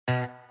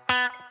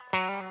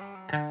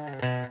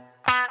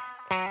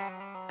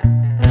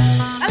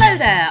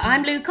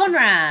I'm Lou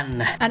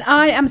Conran. And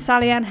I am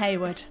Sally Ann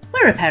Hayward.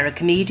 We're a pair of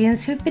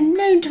comedians who've been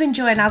known to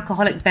enjoy an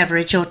alcoholic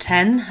beverage or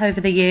 10 over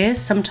the years,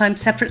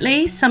 sometimes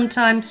separately,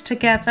 sometimes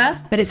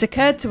together. But it's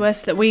occurred to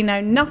us that we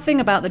know nothing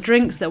about the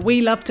drinks that we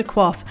love to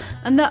quaff,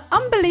 and that,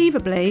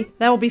 unbelievably,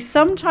 there will be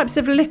some types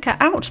of liquor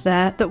out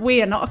there that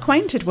we are not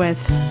acquainted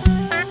with.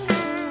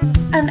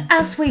 And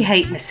as we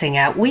hate missing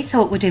out, we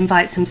thought we'd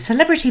invite some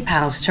celebrity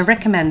pals to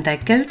recommend their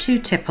go-to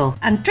tipple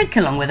and drink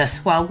along with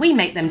us while we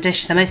make them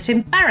dish the most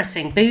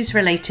embarrassing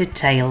booze-related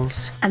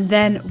tales. And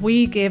then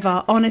we give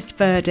our honest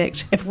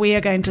verdict if we are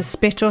going to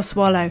spit or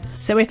swallow.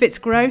 So if it's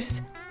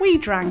gross, we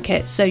drank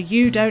it so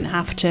you don't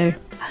have to.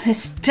 And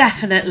it's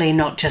definitely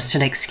not just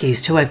an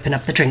excuse to open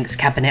up the drinks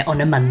cabinet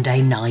on a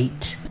Monday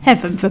night.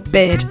 Heaven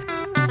forbid.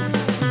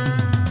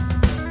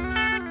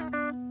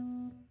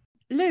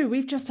 Lou,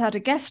 we've just had a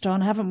guest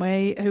on, haven't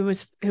we? Who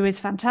was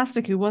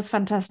fantastic,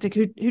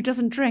 who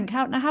doesn't drink.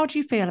 How do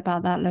you feel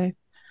about that, Lou?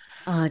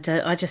 I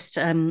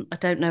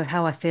don't know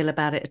how I feel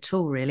about it at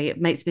all, really. It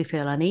makes me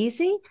feel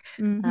uneasy.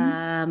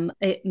 Mm-hmm.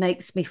 It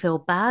makes me feel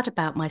bad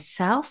about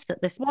myself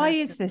that this Why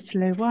is this,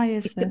 Lou? Why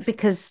is this?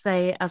 Because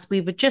they, as we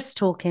were just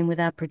talking with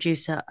our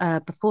producer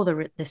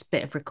before this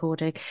bit of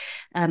recording,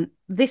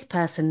 this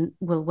person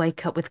will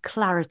wake up with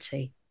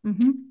clarity.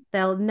 Mm-hmm.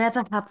 They'll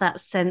never have that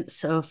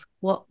sense of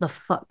what the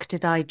fuck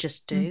did I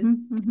just do?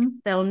 Mm-hmm, mm-hmm.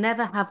 They'll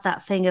never have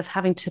that thing of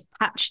having to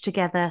patch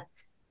together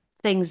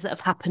things that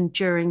have happened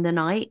during the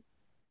night.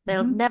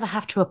 They'll never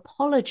have to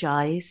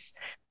apologise,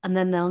 and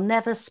then they'll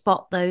never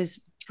spot those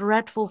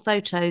dreadful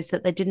photos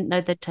that they didn't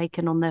know they'd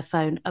taken on their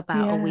phone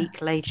about a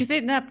week later. Do you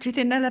think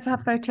they'll ever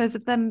have photos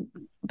of them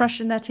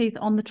brushing their teeth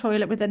on the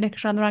toilet with their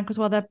knickers around their ankles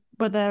while their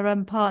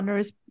partner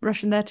is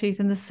brushing their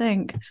teeth in the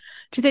sink?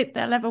 Do you think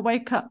they'll ever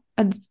wake up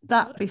and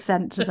that be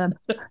sent to them?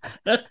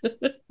 Who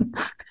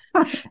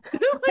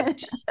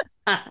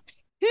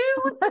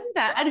would do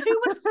that? And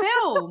who would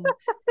film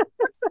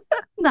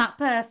that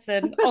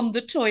person on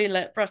the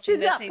toilet brushing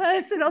their teeth? Did that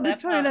person on the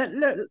toilet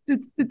look?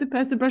 Did the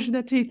person brushing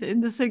their teeth in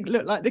the sink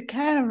look like the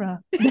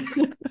carer?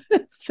 The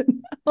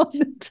person on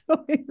the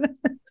toilet.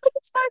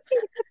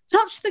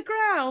 Touch the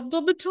ground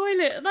on the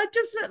toilet, and I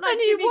just looked like.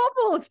 And you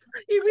wobbled.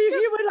 You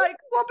were like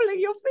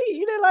wobbling your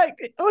feet.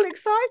 Like all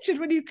excited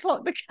when you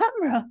clocked the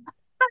camera.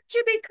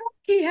 Jimmy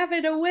Crocky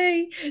having a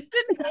wee,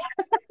 didn't he?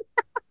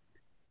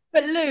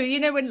 But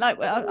Lou, when like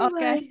our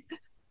guest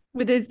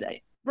with his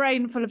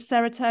brain full of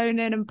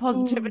serotonin and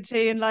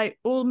positivity and like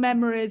all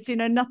memories,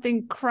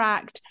 nothing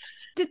cracked.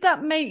 Did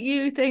that make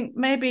you think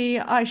maybe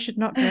I should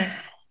not drink?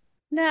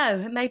 No,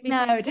 it made me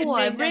think, it didn't.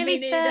 I'm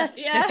really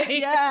thirsty.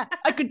 Yeah.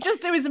 I could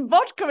just do with some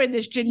vodka in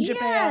this ginger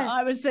beer,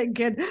 I was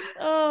thinking.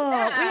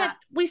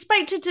 We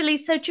spoke to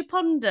Daliso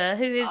Chiponda,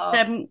 who is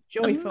a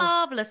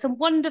marvellous and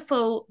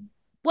wonderful,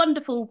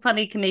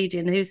 funny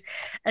comedian who's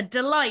a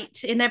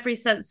delight in every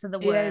sense of the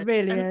word. Yeah, it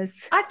really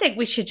is. I think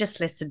we should just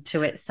listen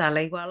to it,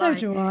 Sally. Do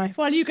I.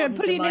 While you go and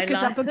pull your knickers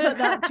up and put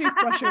that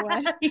toothbrush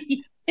away.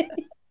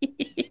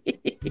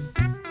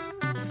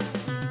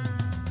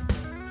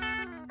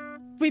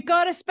 We've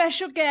got a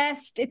special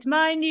guest. It's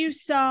my new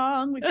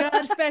song. We've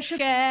got a special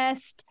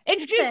guest.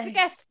 Introduce the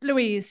guest,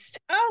 Louise.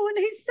 Oh,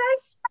 and he's so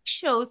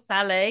special,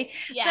 Sally.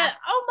 Yeah.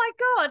 Oh my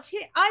God.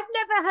 I've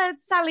never heard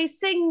Sally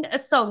sing a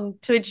song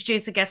to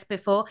introduce a guest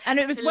before. And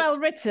it was well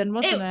written,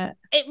 wasn't it?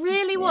 It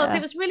really was. Yeah.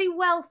 It was really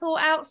well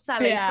thought out,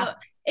 Sally. Yeah.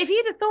 But if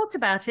you'd have thought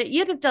about it,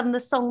 you'd have done the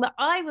song that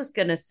I was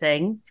going to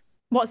sing.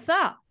 What's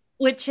that?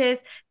 Which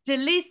is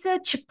Daliso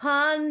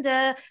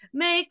Chiponda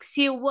makes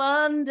you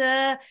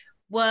wonder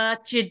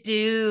what you're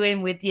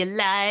doing with your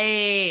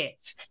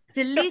life.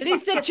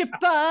 Daliso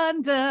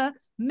Chiponda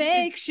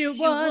makes you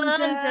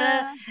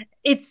wonder.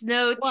 It's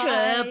no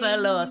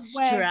trouble or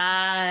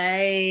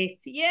strife.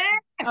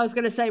 Yes. I was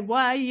going to say,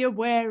 why are you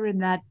wearing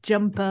that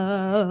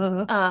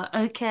jumper?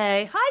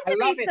 Okay. Hi,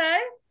 Daliso.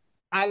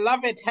 I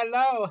love it.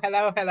 Hello.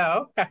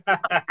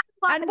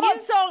 And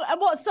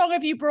what song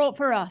have you brought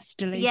for us,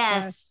 Daliso?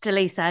 Yes,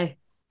 Daliso.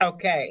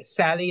 Okay,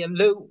 Sally and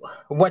Lou,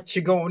 what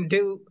you gonna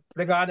do?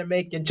 They're gonna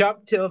make you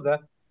jump till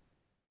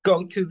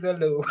go to the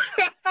loo.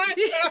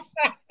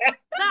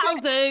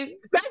 That'll do.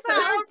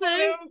 That'll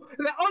do.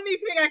 The only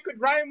thing I could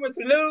rhyme with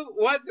Lou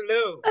was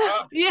Lou.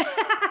 Oh. Yeah.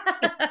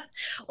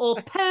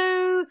 Or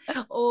poo,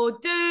 or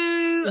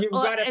do. You've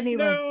got a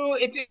Lou.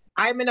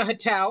 I'm in a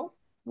hotel.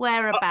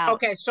 Whereabouts?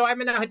 Okay, so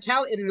I'm in a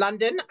hotel in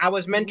London. I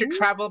was meant to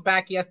travel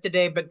back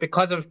yesterday, but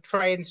because of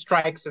train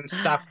strikes and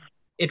stuff,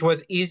 it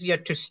was easier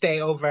to stay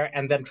over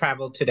and then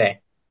travel today.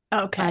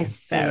 Okay,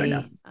 fair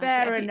enough.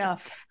 Fair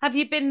enough. Have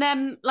you been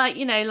like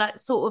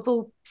sort of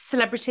all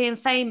celebrity and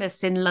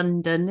famous in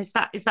London? Is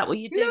that what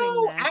you're doing?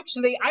 No, there?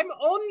 Actually, I'm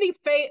only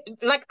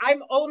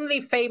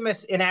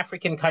famous in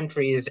African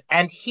countries,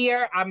 and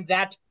here I'm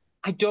that.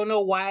 I don't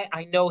know why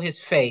I know his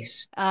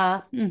face.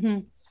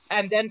 And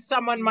then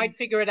someone might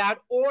figure it out,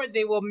 or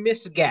they will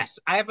misguess.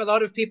 I have a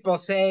lot of people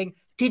saying,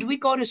 did we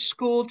go to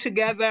school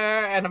together?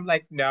 And I'm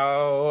like,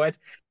 no.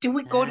 Did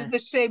we go to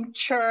the same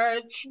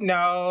church?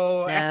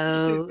 No.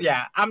 No.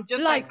 Yeah, I'm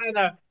just like kind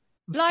of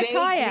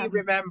vaguely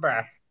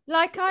remember.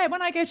 Like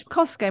when I go to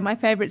Costco, my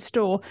favorite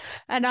store,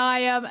 and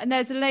and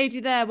there's a lady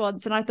there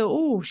once, and I thought,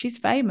 oh, she's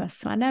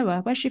famous. I know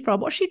her. Where's she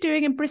from? What's she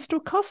doing in Bristol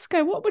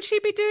Costco? What would she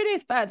be doing here?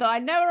 But I thought, I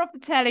know her off the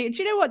telly. And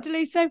do you know what,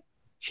 Daliso?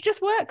 She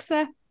just works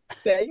there.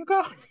 There you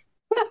go.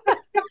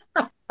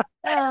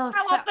 That's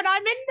how often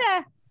I'm in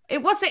there.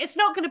 It's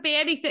not going to be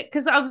anything,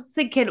 because I was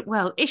thinking,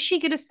 well, is she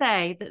going to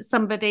say that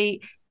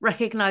somebody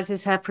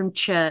recognizes her from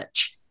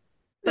church?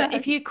 But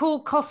if you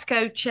call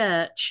Costco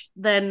church,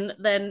 then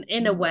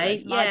in a way,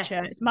 it's my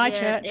church. It's my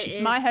church. It's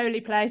my holy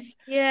place.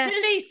 Yeah.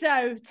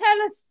 Daliso,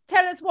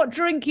 tell us what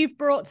drink you've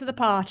brought to the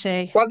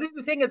party. Well,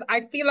 the thing is, I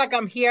feel like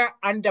I'm here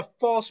under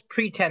false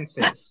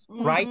pretenses,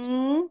 right?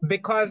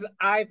 Because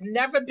I've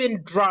never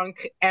been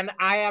drunk, and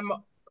I am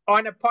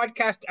on a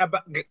podcast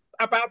about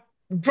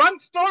drunk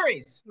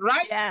stories,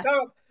 right? Yeah.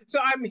 So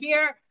I'm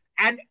here,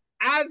 and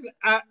as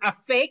a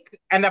fake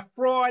and a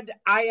fraud,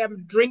 I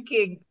am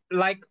drinking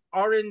like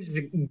orange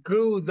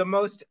goo, the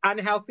most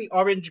unhealthy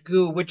orange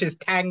goo, which is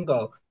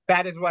Tango.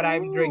 That is what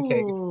I'm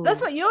drinking. That's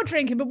what you're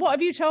drinking, but what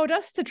have you told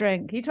us to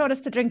drink? You told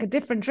us to drink a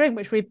different drink,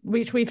 which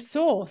we've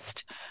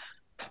sourced.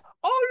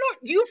 Oh look,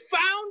 you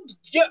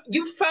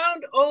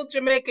found Old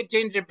Jamaica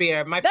ginger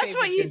beer. That's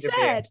what you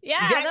said. Beer.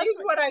 Yeah, that is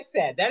what I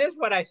said. That is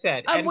what I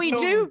said. And we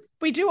do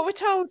what we're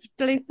told,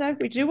 Daliso.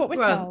 We do what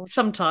we're told.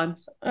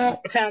 Sometimes.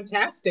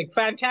 Fantastic.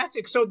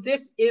 So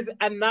this is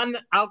a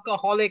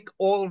non-alcoholic,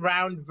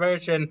 all-round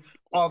version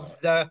of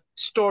the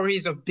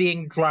Stories of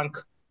Being Drunk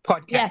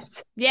podcast.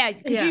 Yes, yeah,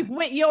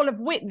 because you all have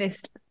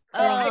witnessed.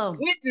 I've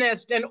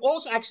witnessed, and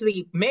also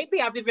actually,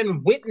 maybe I've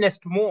even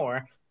witnessed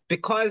more,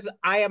 because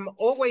I am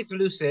always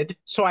lucid,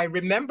 so I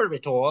remember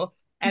it all.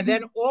 And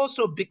then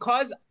also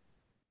because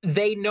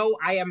they know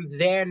I am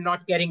there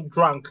not getting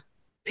drunk,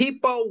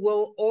 people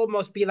will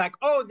almost be like,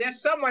 oh,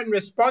 there's someone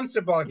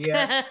responsible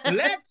here.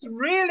 Let's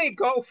really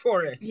go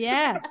for it.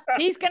 Yeah,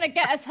 he's going to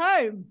get us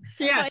home.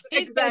 Yes,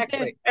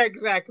 exactly.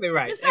 Exactly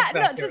right. Does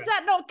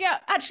that not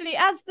get, actually,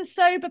 as the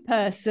sober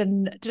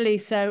person,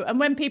 Daliso, and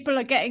when people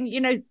are getting,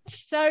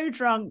 so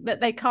drunk that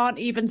they can't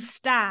even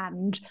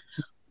stand,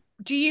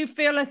 do you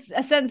feel a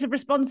sense of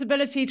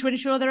responsibility to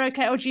ensure they're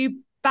okay, or do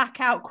you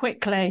back out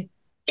quickly?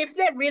 If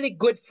they're really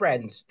good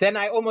friends, then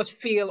I almost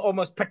feel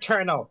almost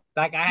paternal.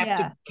 Like I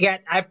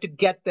have to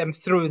get them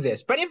through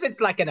this. But if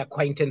it's like an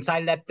acquaintance,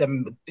 I let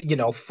them,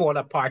 fall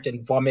apart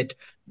and vomit,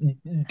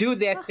 do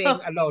their thing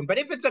alone. But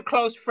if it's a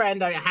close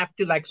friend, I have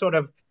to sort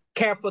of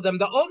care for them.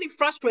 The only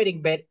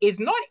frustrating bit is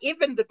not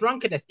even the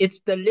drunkenness.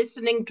 It's the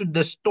listening to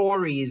the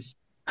stories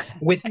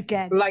with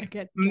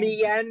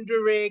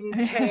meandering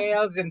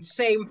tales and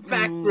same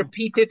fact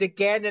repeated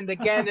again and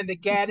again and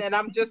again. And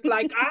I'm just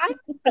like, I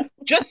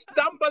just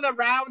stumble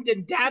around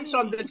and dance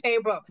on the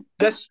table.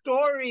 The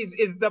stories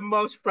is the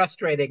most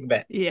frustrating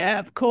bit. Yeah,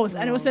 of course.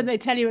 And also they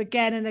tell you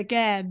again and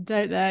again,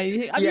 don't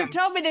they? You've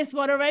told me this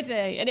one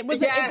already, and it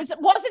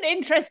wasn't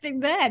interesting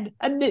then,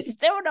 and it's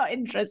still not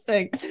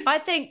interesting. I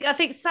think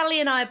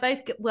Sally and I are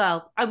both,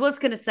 I was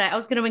going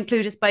to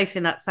include us both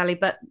in that, Sally,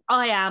 but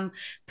I am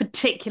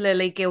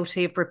particularly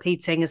guilty of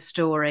repeating a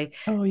story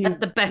at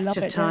the best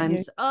of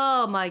times.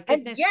 Oh my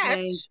goodness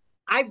me.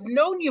 I've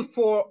known you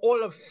for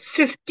all of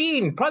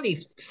 15, probably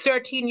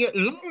 13 years,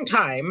 long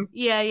time.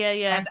 Yeah.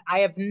 And I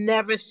have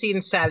never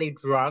seen Sally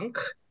drunk.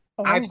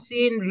 I've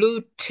seen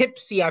Lou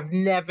tipsy. I've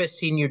never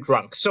seen you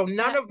drunk. So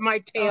none of my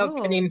tales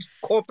can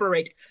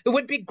incorporate. It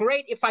would be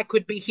great if I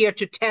could be here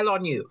to tell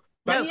on you.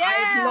 But I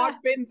have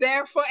not been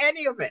there for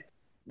any of it.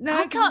 No,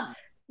 I can't.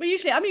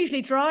 I'm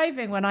usually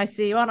driving when I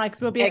see you, aren't I? Because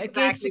we'll be at a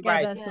gig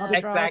together. Right. So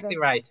Exactly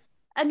right.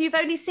 And you've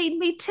only seen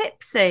me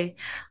tipsy.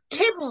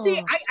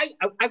 Tipsy?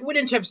 I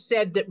wouldn't have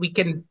said that we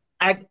can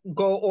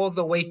go all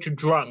the way to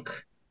drunk.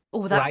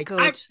 Oh, that's good.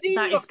 I've seen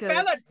your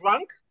fella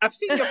drunk. Over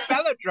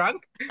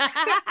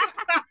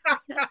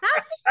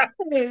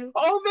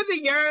the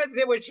years,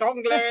 there were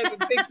jongleurs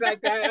and things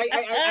like that.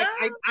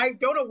 I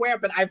don't know where,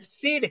 but I've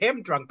seen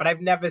him drunk, but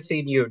I've never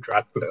seen you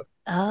drunk, Lou.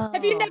 Oh.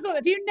 Have you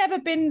never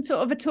been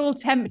sort of at all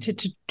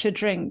tempted to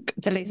drink,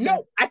 Daliso?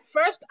 No, at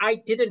first I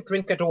didn't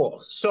drink at all.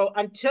 So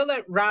until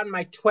around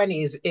my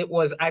 20s, it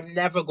was I'm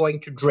never going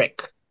to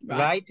drink.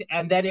 Right.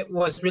 And then it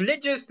was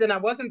religious. Then I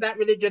wasn't that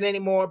religious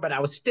anymore, but I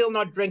was still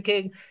not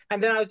drinking.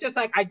 And then I was just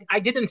like, I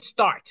didn't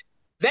start.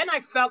 Then I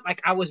felt like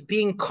I was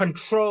being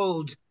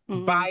controlled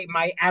by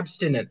my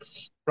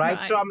abstinence. Right.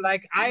 So I'm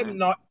like, I'm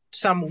not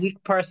some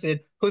weak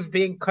person who's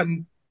being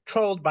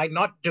controlled by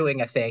not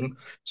doing a thing.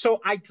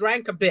 So I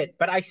drank a bit,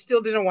 but I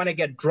still didn't want to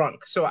get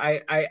drunk. So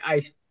I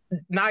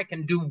now I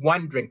can do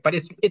one drink, but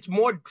it's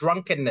more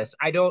drunkenness.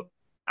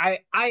 I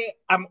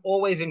am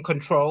always in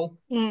control,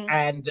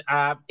 and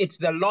it's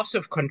the loss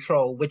of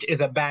control, which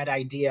is a bad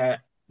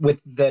idea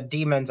with the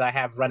demons I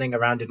have running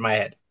around in my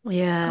head.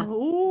 Yeah.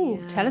 Oh,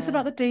 tell us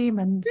about the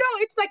demons.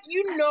 No, it's like,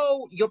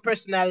 your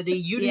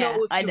personality,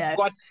 know if you've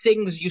got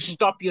things you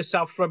stop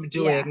yourself from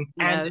doing.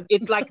 And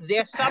it's like,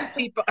 there's some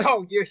people,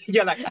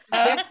 you're like,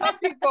 there's some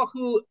people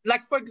who,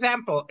 like, for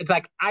example, it's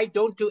like, I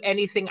don't do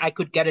anything I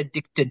could get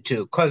addicted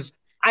to because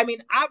I mean,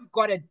 I've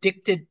got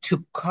addicted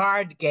to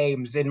card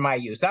games in my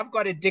youth. I've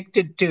got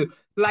addicted to,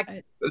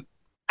 like,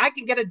 I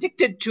can get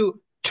addicted to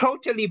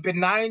totally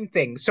benign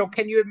things. So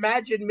can you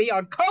imagine me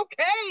on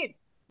cocaine?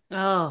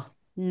 Oh,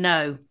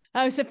 no.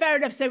 Oh, so fair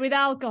enough. So with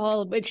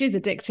alcohol, which is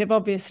addictive,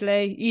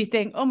 obviously, you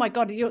think, oh my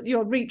God,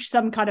 you'll reach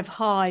some kind of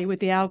high with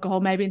the alcohol,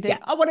 maybe, and think,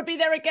 I want to be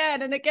there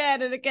again and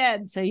again and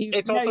again. So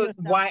it's also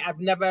yourself. Why I've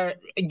never,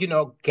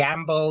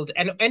 gambled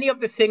and any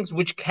of the things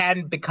which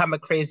can become a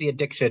crazy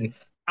addiction.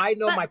 I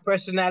know my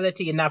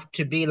personality enough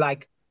to be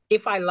like,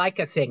 if I like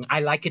a thing, I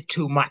like it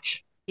too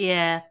much.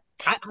 Yeah.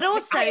 But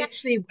also, I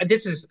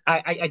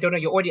don't know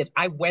your audience.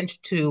 I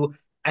went to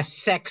a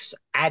sex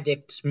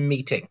addict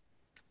meeting.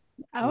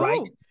 Oh.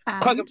 Right?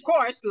 Because of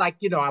course,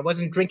 I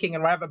wasn't drinking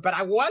and whatever, but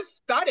I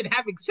started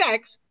having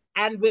sex,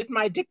 and with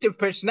my addictive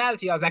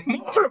personality, I was like,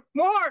 more.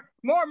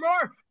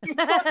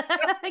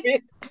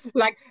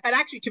 And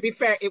actually, to be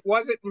fair, it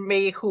wasn't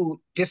me who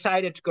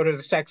decided to go to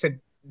the sex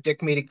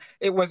addict meeting.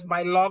 It was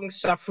my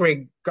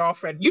long-suffering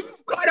girlfriend.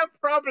 You've got a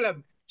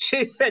problem.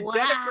 She said, wow.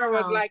 Jennifer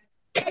was like,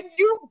 can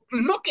you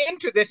look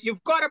into this?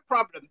 You've got a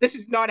problem. This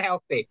is not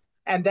healthy.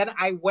 And then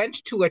I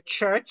went to a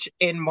church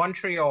in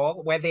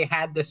Montreal where they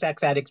had the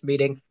sex addicts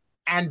meeting.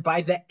 And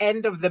by the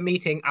end of the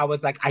meeting, I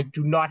was like, I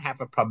do not have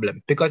a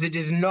problem, because it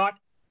is not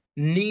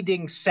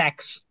needing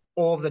sex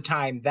all the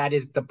time. That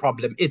is the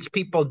problem. It's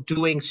people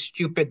doing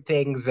stupid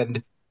things.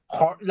 And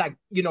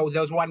there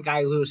was one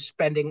guy who was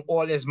spending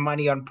all his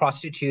money on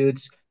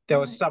prostitutes. There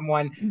was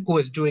someone who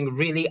was doing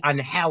really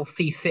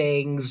unhealthy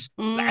things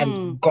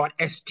and got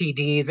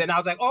STDs. And I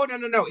was like, oh,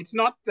 no. It's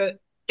not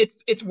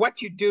it's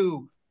what you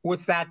do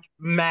with that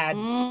mad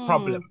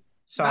problem.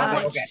 So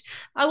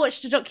I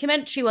watched a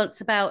documentary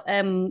once about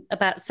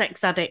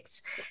sex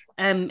addicts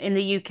in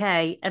the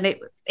UK, and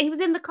he was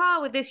in the car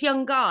with this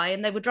young guy,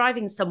 and they were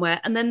driving somewhere,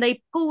 and then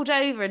they pulled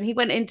over, and he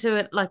went into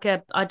a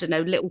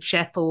Little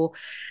Chef or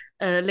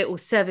a little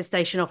service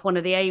station off one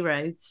of the A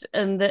roads,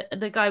 and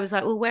the guy was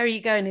like, well, where are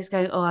you going? He's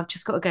going, oh, I've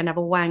just got to go and have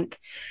a wank.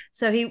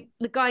 So the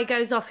guy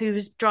goes off, who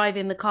was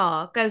driving the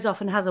car, goes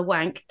off and has a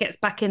wank, gets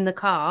back in the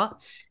car,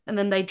 and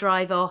then they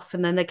drive off,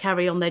 and then they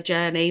carry on their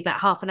journey. About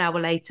half an hour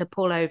later,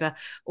 pull over,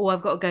 oh,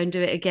 I've got to go and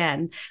do it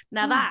again.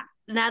 That's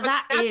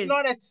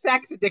not a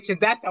sex addiction.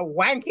 That's a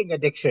wanking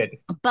addiction.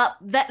 But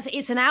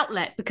it's an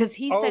outlet, because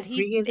he said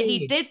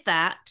he did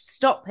that to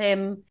stop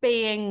him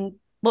being,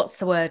 what's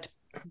the word?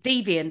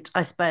 Deviant,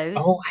 I suppose.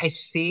 Oh, I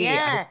see.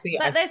 Yeah. I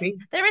see.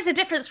 There is a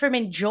difference from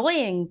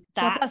enjoying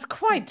that. Well, that's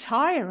quite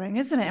tiring,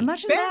 isn't it?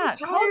 Imagine that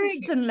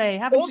constantly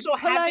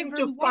having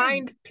to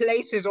find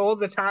places all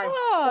the time.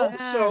 Oh,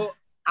 also,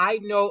 I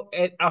know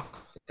it.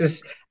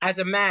 As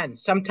a man,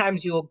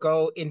 sometimes you'll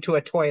go into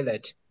a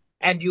toilet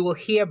and you will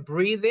hear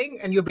breathing,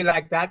 and you'll be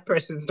like, that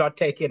person's not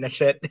taking a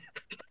shit.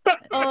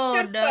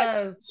 Oh,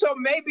 no. So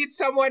maybe it's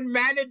someone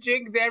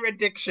managing their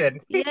addiction.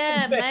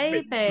 Yeah,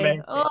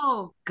 maybe.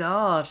 Oh,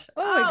 God.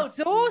 Oh,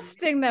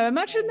 exhausting, though.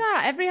 Imagine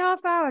that. Every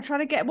half hour,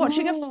 trying to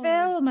watching a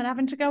film and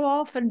having to go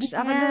off and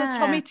have another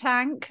Tommy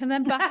tank and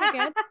then back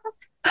again.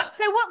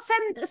 So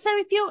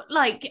if you're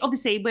like,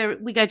 obviously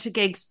we go to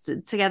gigs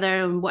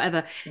together and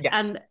whatever, yes.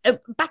 And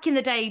back in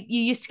the day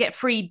you used to get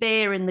free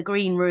beer in the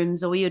green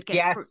rooms, or you'd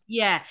get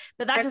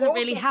but that doesn't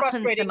really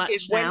happen so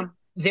much now.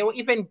 There were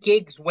even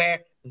gigs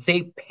where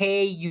they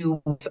pay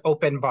you with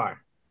open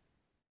bar,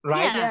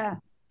 right? Yeah.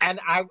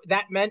 And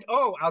that meant,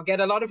 I'll get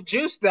a lot of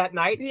juice that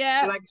night.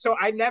 Yeah. So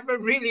I never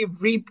really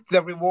reaped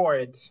the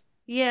rewards.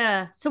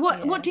 Yeah. So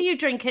what do you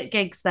drink at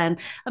gigs then?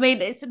 I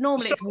mean, it's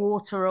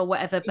water or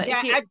whatever. But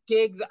at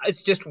gigs,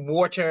 it's just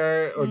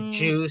water or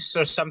juice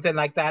or something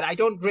like that. I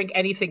don't drink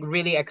anything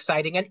really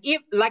exciting. And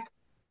if like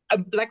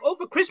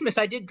over Christmas,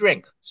 I did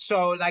drink.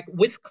 So like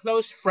with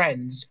close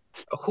friends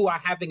who are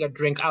having a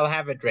drink, I'll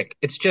have a drink.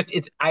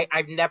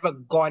 I've never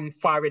gone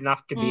far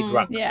enough to be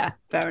drunk. Yeah,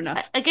 fair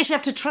enough. I guess you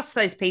have to trust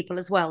those people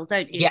as well,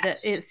 don't you?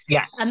 Yes.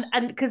 Yes. And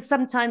because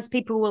sometimes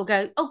people will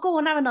go, oh, go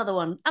on, have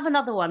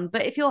another one.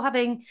 But if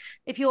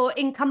you're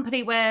in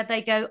company where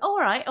they go, oh, all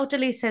right,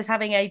 Delisa's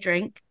having a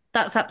drink,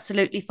 that's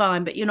absolutely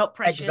fine. But you're not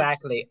pressured.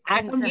 Exactly.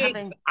 At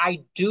gigs, I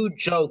do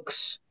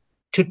jokes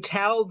to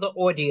tell the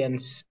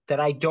audience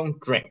that I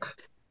don't drink.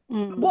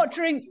 What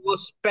drink? You will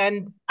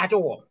spend at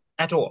all.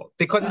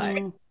 Because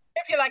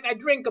if you're like, I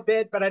drink a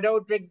bit, but I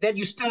don't drink, then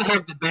you still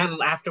have the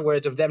battle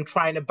afterwards of them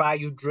trying to buy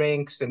you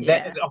drinks, and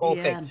that is a whole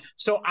thing.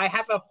 So I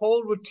have a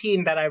whole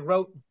routine that I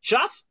wrote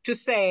just to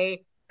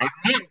say, I'm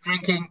not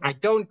drinking, I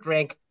don't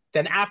drink.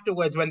 Then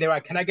afterwards, when they're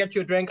like, can I get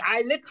you a drink?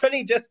 I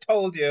literally just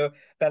told you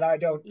that I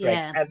don't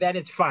drink, and then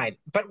it's fine.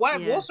 But what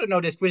I've also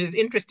noticed, which is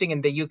interesting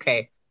in the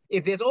UK,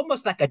 is there's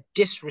almost like a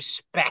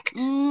disrespect.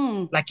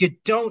 Like you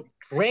don't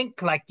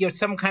drink, like you're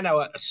some kind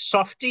of a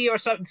softie or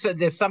something. So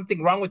there's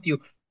something wrong with you.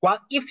 Well,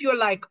 if you're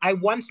like, I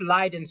once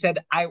lied and said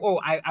I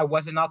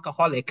was an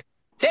alcoholic,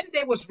 then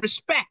there was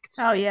respect.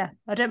 Oh yeah,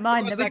 I don't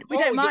mind. We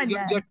don't mind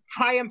that. You're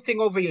triumphing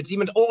over your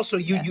demons. Also,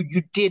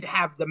 you did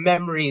have the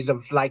memories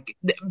of like.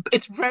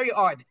 It's very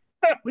odd.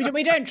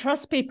 we don't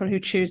trust people who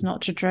choose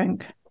not to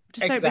drink.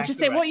 Just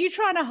say, what are you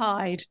trying to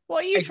hide?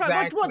 What are you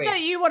trying? What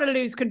don't you want to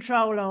lose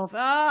control of?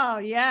 Oh,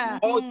 yeah.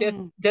 Oh,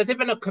 there's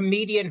even a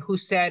comedian who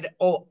said,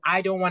 "Oh,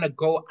 I don't want to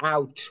go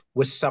out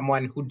with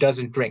someone who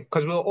doesn't drink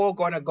because we're all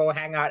going to go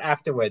hang out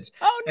afterwards."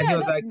 Oh, and no, he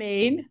was that's like,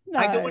 mean. No.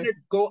 I don't want to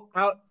go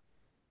out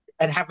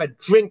and have a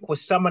drink with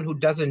someone who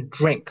doesn't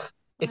drink.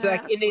 It's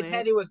like in his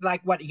head, he was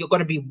like, "What? You're going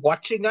to be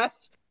watching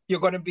us? You're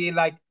going to be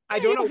like, I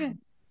don't know."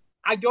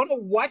 I don't know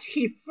what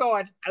he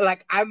thought.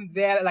 Like, I'm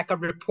there like a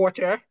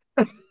reporter.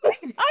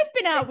 I've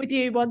been out with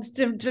you once,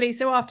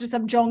 Talisa, after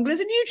some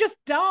jonglers, and you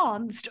just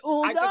danced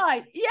all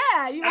night.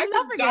 Yeah, you were loving it. I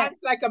just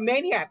danced like a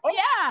maniac. Oh,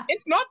 yeah.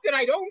 It's not that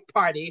I don't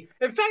party.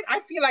 In fact, I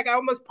feel like I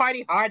almost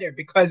party harder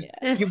because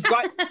you've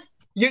got...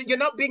 You're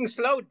not being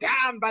slowed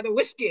down by the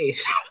whiskey.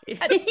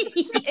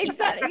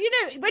 Exactly. You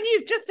know, when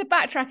you, just to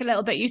backtrack a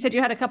little bit, you said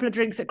you had a couple of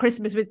drinks at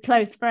Christmas with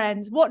close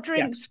friends. What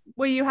drinks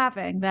were you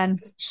having then?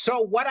 So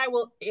what I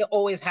will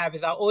always have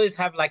is I'll always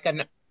have like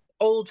an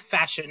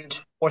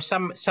old-fashioned or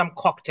some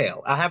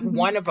cocktail. I'll have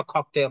one of a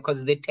cocktail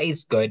because they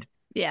taste good.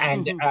 Yeah.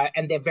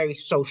 And they're very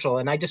social,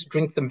 and I just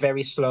drink them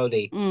very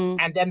slowly.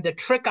 And then the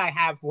trick I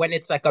have when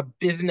it's like a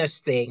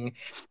business thing,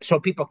 so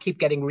people keep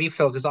getting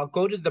refills, is I'll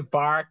go to the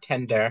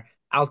bartender,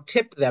 I'll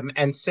tip them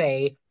and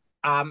say,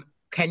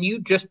 can you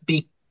just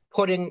be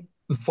putting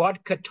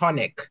vodka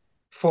tonic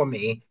for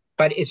me,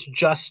 but it's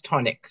just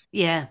tonic.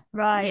 Yeah.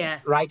 Right.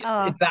 Yeah. Right.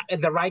 Oh. It's that,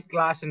 the right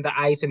glass and the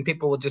ice, and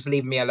people will just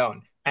leave me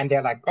alone. And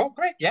they're like, oh,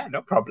 great. Yeah,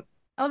 no problem.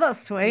 Oh,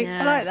 that's sweet.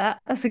 Yeah. I like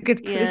that. That's a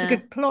good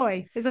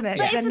ploy, isn't it?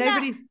 Yeah. Then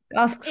nobody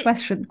asks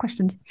questions.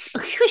 Questions.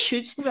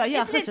 Well,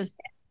 yeah, isn't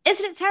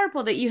it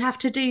terrible that you have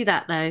to do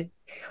that though?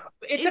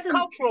 It's a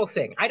cultural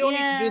thing. I don't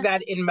need to do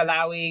that in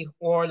Malawi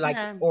or like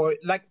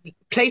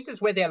places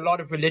where there are a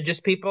lot of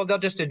religious people. They'll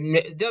just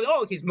admit,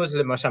 oh, he's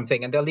Muslim or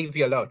something, and they'll leave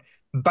you alone.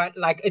 But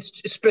like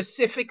it's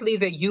specifically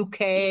the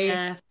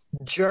UK,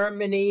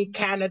 Germany,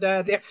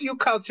 Canada. There are a few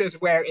cultures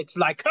where it's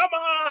like, come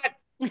on.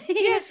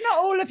 It's not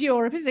all of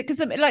Europe, is it?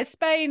 Because like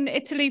Spain,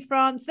 Italy,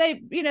 France, they'll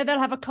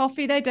have a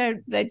coffee. They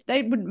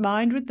wouldn't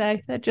mind, would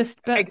they? They're just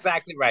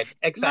exactly right.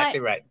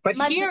 Right. But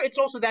here it's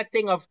also that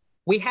thing of,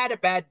 we had a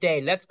bad day,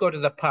 let's go to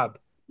the pub.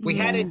 We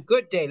had a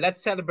good day,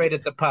 let's celebrate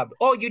at the pub.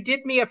 Oh, you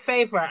did me a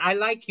favor, I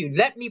like you,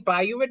 let me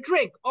buy you a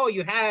drink. Oh,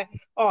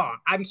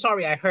 I'm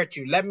sorry I hurt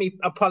you, let me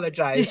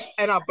apologize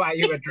and I'll buy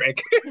you a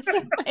drink.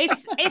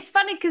 It's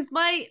funny because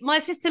my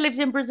sister lives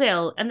in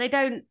Brazil, and they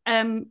don't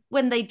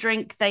when they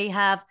drink, they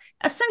have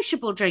a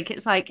sociable drink.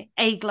 It's like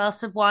a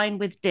glass of wine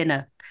with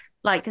dinner,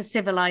 like a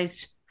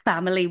civilized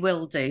family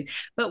will do.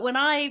 But when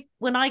I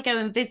go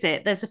and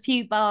visit, there's a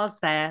few bars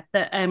there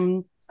that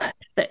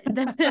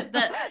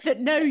that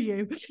know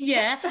you.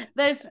 Yeah,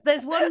 there's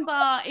one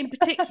bar in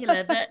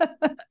particular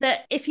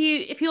that if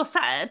you're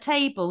sat at a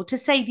table, to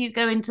save you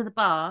going to the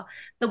bar,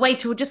 the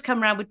waiter will just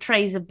come around with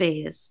trays of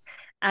beers.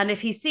 And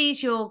if he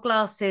sees your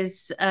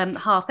glasses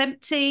half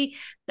empty,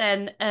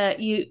 then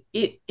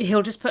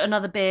he'll just put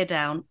another beer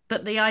down.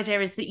 But the idea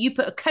is that you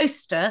put a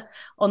coaster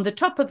on the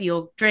top of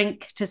your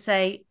drink to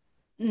say,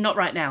 not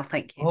right now,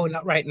 thank you. Oh,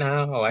 not right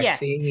now. I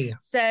see.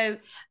 So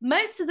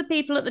most of the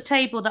people at the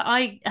table that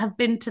I have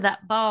been to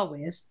that bar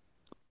with,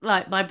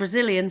 like my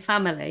Brazilian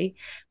family,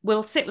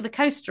 will sit with a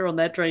coaster on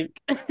their drink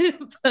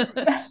for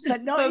most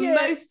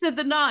of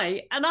the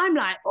night. And I'm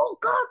like, oh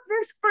God,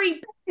 there's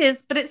free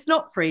beers. But it's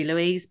not free,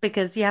 Louise,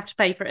 because you have to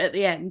pay for it at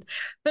the end.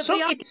 But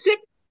so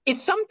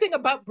it's something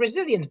about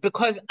Brazilians,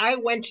 because I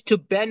went to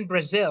Ben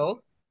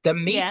Brazil, the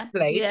meat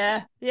place,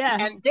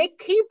 and they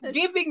keep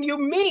giving you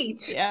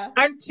meat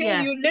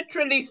until you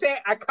literally say,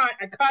 I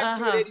can't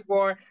do it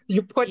anymore.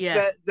 You put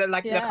the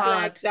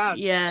flag down.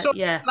 So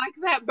it's like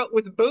that, but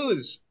with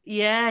booze.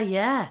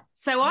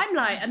 So I'm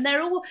like, and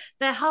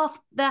they're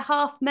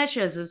half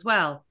measures as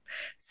well.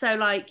 So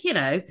like, you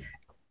know,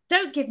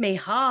 don't give me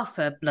half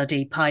a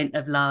bloody pint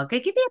of lager.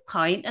 Give me a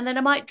pint, and then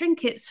I might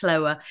drink it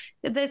slower.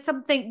 There's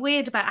something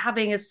weird about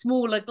having a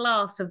smaller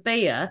glass of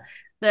beer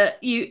that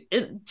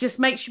it just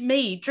makes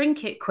me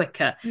drink it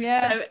quicker.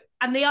 Yeah. So,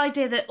 and the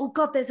idea that, oh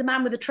God, there's a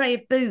man with a tray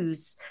of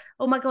booze.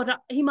 Oh my God,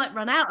 he might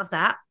run out of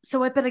that,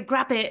 so I better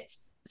grab it.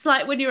 It's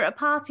like when you're at a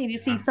party and you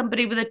see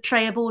somebody with a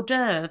tray of hors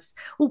d'oeuvres.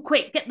 Oh,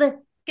 quick, get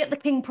the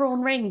king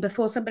prawn ring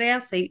before somebody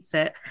else eats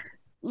it.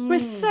 We're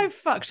so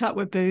fucked up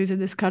with booze in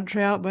this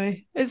country, aren't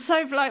we? It's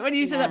so like when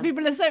you say that,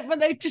 people are so, when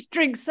they just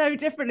drink so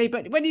differently.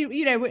 But when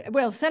you know,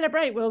 we'll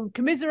celebrate, we'll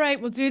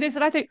commiserate, we'll do this,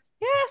 and I think,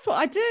 yeah, that's what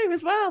I do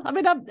as well. I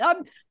mean, and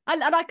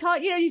I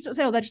can't, you know, you sort of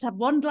say, oh, they just have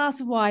one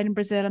glass of wine in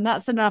Brazil and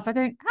that's enough. I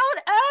think, how on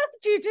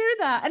earth do you do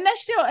that?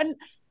 Unless you're, and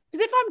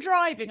because if I'm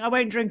driving, I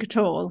won't drink at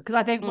all because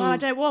I think, well, I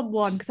don't want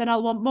one because then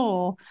I'll want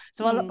more,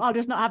 so I'll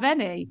just not have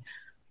any.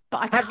 But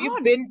I can't. Have you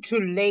been to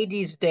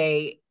Ladies'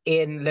 Day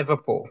in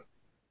Liverpool?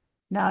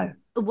 No.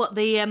 What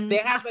they have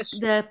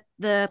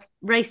the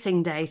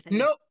racing day thing?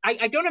 No,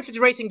 I don't know if it's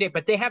racing day,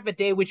 but they have a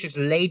day which is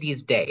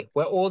Ladies' Day,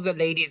 where all the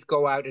ladies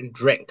go out and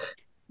drink.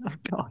 Oh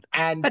God!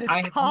 And But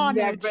it's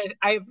carnage.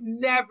 I have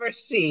never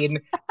seen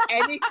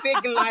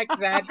anything like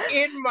that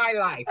in my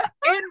life.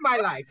 In my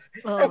life.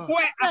 Oh.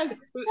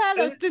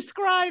 Tell us,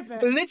 describe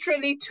it.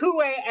 Literally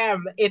 2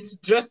 a.m. It's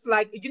just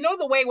like, you know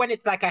the way when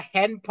it's like a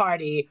hen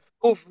party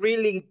who've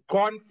really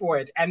gone for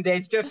it and they're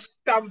just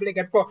stumbling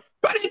and fall.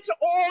 But it's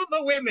all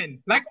the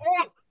women, like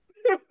all.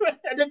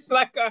 And it's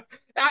like I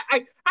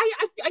don't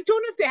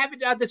know if they have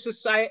it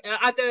in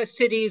other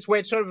cities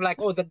where it's sort of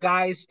like, oh, the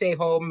guys stay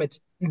home,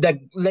 it's the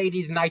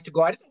ladies' night to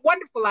go out. It's a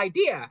wonderful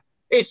idea.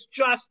 It's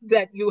just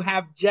that you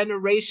have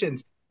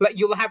generations, like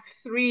you'll have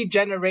 3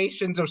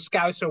 generations of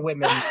Scouser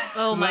women.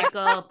 Oh my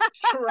God!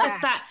 Trashed.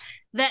 It's that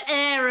the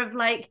air of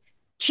like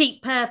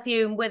cheap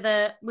perfume with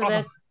a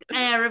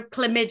air of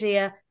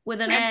chlamydia. With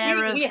an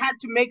air of... we had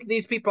to make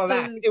these people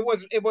laugh. It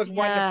was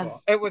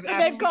wonderful. It was. And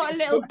they've got a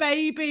little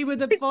baby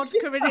with a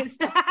vodka in its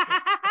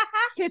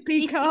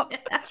sippy cup.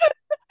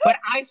 But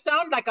I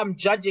sound like I'm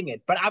judging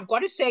it. But I've got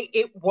to say,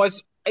 it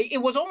was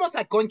almost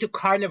like going to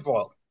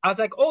carnival. I was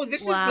like, oh,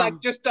 this is like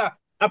just a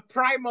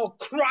primal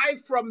cry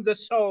from the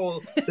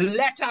soul.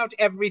 Let out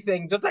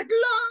everything. Just like,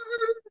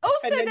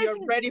 also, and then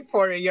you're ready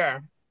for a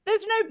year.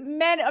 There's no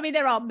men. I mean,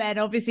 there are men,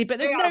 obviously, but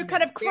there's no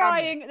kind of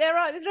crying.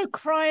 There's no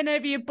crying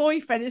over your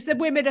boyfriend. It's the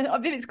women. I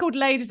think it's called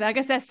ladies. I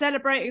guess they're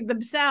celebrating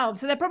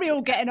themselves, so they're probably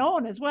all getting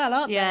on as well,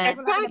 aren't they?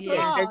 Exactly.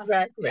 Yeah.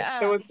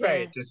 It was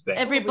very interesting.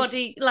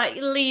 Everybody like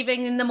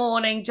leaving in the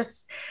morning,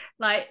 just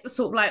like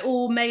sort of like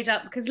all made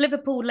up, because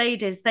Liverpool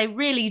ladies, they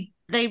really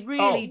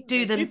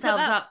do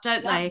themselves up,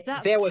 don't they?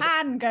 That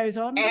tan goes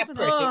on. Effort.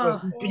 It was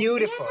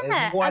beautiful.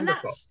 Yeah. It was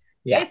wonderful.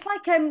 And it's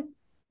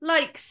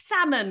like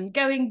salmon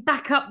going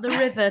back up the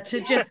river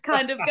to just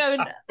kind of go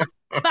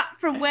back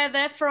from where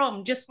they're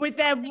from, just with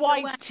their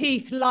white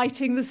teeth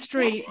lighting the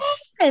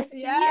streets. Yes,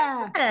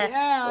 yeah.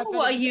 Oh,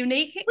 what a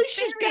unique experience. We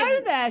should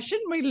go there,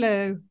 shouldn't we,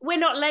 Lou? We're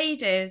not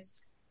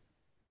ladies.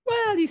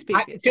 Well, you speak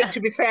it.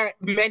 To be fair,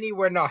 many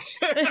were not.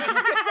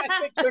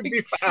 It would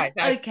be fine.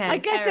 Okay. I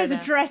guess there's a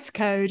dress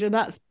code, and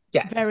that's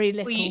very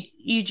little.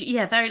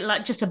 Well, very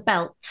like just a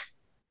belt.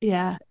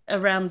 Yeah,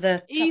 around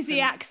the easy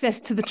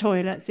access to the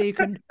toilet, so you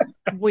can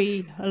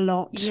wee a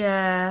lot.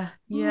 Yeah.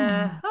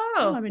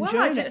 Oh, I'm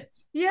enjoying it.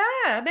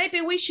 Yeah,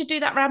 maybe we should do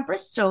that around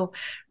Bristol,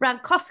 around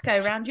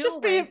Costco, around your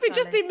way.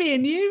 Just be me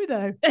and you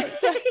though.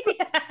 That's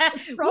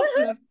a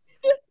problem.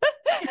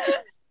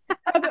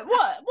 But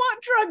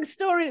what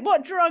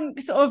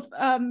drunk sort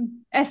of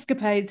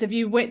escapades have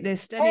you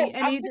witnessed?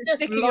 Any that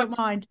stick in your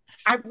mind?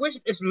 I've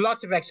witnessed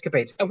lots of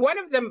escapades, and one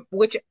of them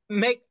which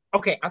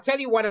I'll tell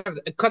you one of them,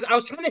 because I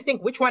was trying to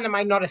think which one am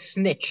I not a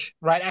snitch,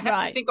 right? I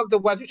have to think of the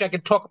ones which I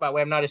can talk about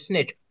where I'm not a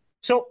snitch.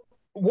 So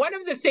one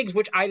of the things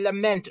which I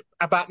lament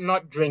about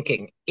not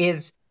drinking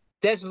is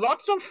there's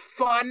lots of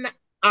fun,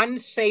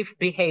 unsafe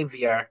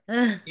behavior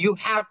you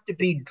have to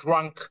be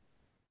drunk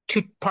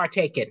to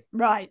partake in.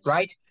 Right?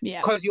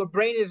 Yeah. Because your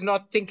brain is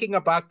not thinking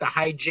about the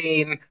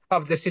hygiene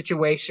of the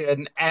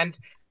situation. And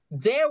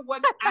there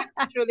was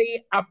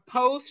actually a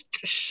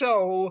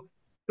post-show,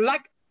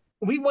 like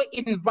we were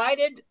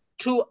invited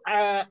to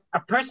a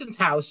person's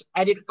house,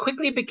 and it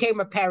quickly became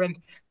apparent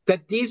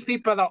that these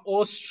people are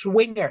all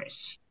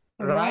swingers,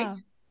 right? Wow.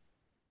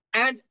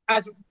 And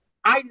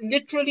I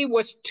literally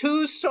was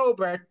too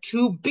sober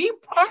to be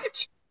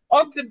part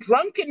of the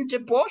drunken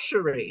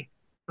debauchery,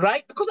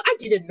 right? Because I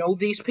didn't know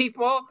these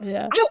people.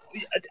 Yeah.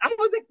 I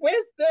was like,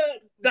 where's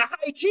the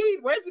hygiene?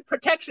 Where's the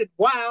protection?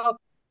 While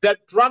the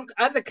drunk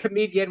other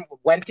comedian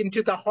went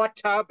into the hot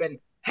tub and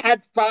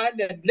had fun,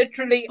 and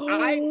literally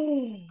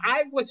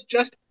I was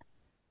just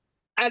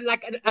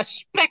a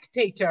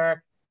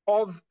spectator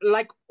of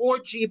like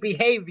orgy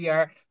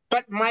behavior,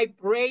 but my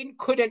brain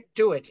couldn't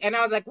do it. And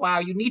I was like, wow,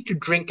 you need to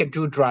drink and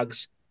do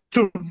drugs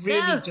to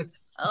really just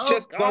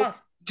go.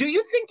 Do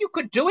you think you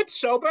could do it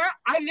sober?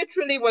 I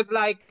literally was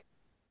like,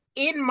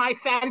 in my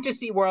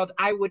fantasy world,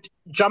 I would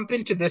jump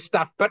into this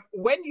stuff. But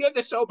when you're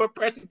the sober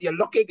person, you're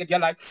looking and you're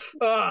like,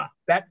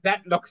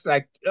 that looks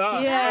like...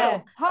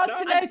 hard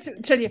to know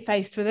until you're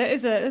faced with it,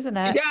 isn't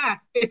it? Yeah,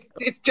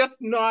 it's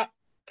just not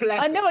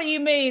pleasant. I know what you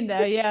mean,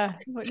 though, yeah.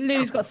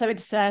 Lou's got something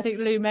to say. I think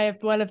Lou may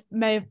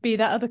have be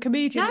that other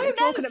comedian that you're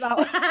talking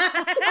about.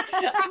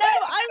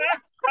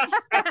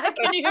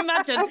 Can you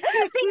imagine?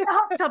 See the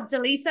hot tub,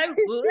 Deliso,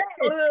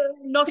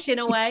 noshing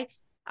away.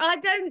 I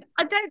don't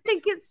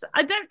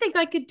think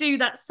I could do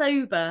that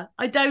sober.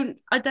 I don't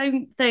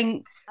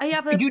think I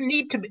have a. You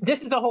need to.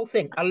 This is the whole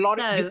thing. A lot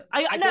of.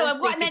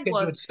 What I meant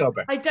was,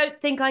 I don't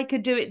think I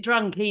could do it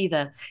drunk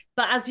either.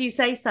 But as you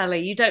say, Sally,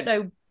 you don't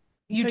know.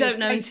 You don't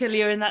know until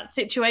you're in that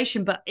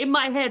situation. But in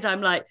my head,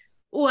 I'm like,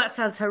 oh, that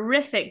sounds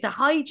horrific. The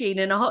hygiene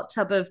in a hot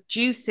tub of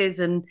juices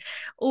and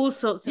all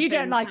sorts of You things.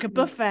 don't like a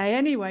buffet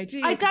anyway, do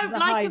you? I don't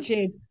like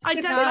hygiene. I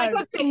don't like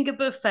a finger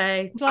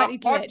buffet. A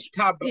hot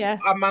tub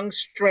among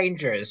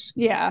strangers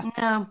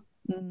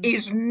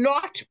is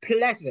not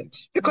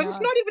pleasant, because it's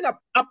not even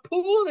a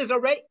pool is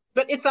already,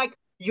 but it's like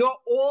you're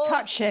all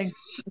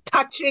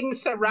touching,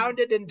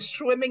 surrounded and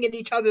swimming in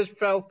each other's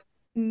filth.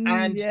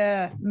 And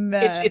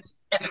it's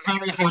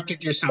very hard to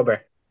do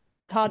sober.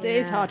 It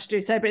is hard to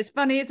do so, but it's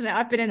funny, isn't it?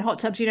 I've been in hot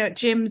tubs, you know, at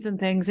gyms and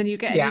things, and you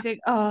get, and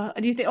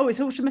you think, oh, it's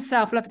all to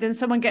myself. Love it. Then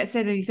someone gets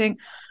in, and you think,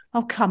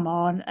 oh, come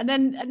on. And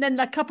then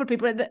a couple of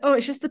people,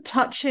 it's just the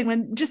touching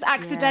when just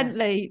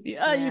accidentally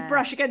you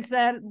brush against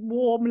their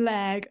warm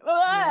leg.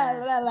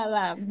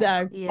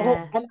 No.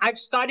 Oh, and I've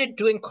started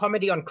doing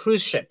comedy on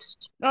cruise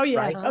ships. Oh yeah.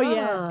 Right? Oh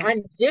yeah.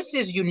 And this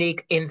is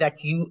unique in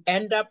that you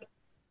end up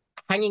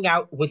hanging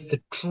out with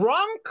the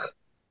drunk,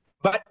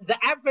 but the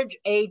average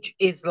age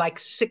is like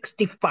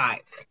 65.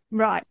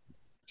 Right.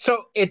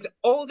 So it's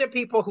older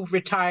people who've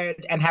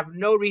retired and have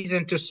no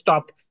reason to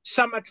stop.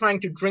 Some are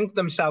trying to drink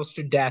themselves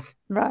to death.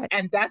 Right.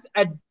 And that's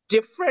a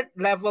different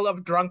level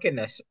of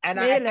drunkenness. And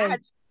really?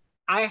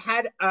 I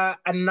had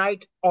a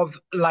night of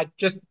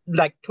just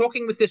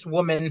talking with this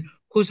woman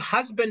whose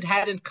husband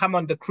hadn't come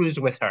on the cruise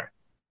with her.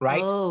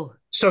 Right. Oh.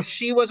 So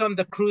she was on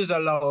the cruise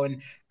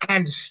alone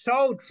and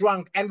so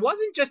drunk, and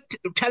wasn't just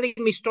telling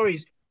me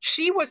stories.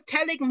 She was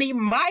telling me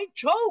my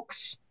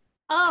jokes.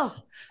 Oh.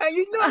 And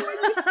you know, when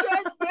you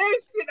said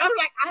this, I'm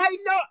like, I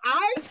know,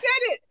 I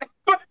said it.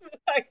 But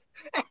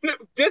and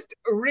just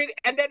really,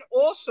 and then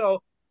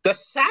also the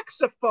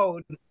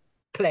saxophone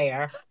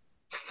player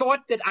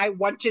thought that I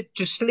wanted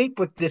to sleep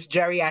with this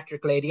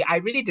geriatric lady. I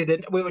really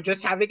didn't. We were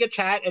just having a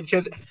chat,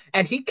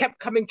 and he kept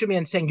coming to me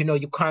and saying, you know,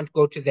 you can't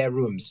go to their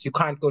rooms. You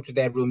can't go to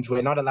their rooms.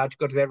 We're not allowed to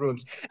go to their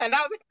rooms. And I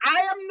was like,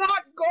 I am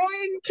not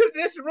going to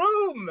this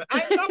room.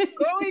 I'm not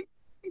going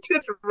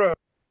to the room.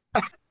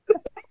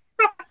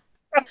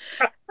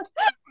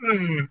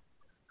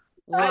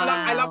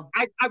 Wow.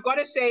 I've got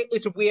to say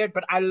it's weird,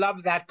 but I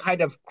love that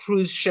kind of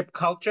cruise ship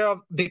culture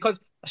because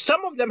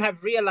some of them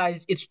have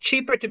realized it's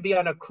cheaper to be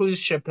on a cruise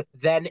ship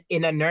than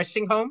in a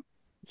nursing home.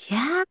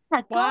 Yeah,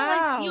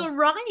 God, you're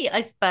right,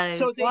 I suppose.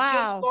 So they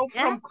just go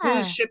from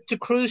cruise ship to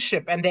cruise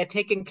ship and they're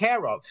taken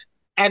care of.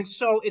 And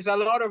so is a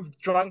lot of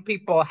drunk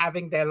people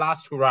having their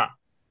last hurrah.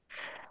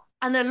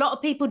 And a lot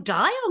of people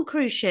die on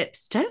cruise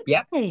ships, don't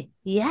they?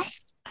 Yeah.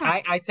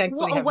 I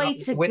thankfully have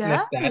not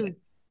witnessed that.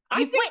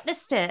 You've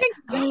witnessed it.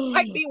 That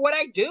might be what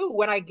I do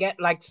when I get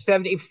like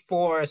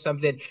 74 or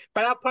something.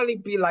 But I'll probably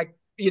be like,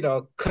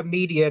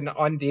 comedian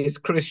on these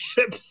cruise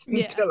ships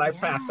until I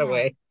pass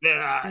away.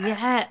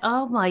 Yeah.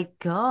 Oh my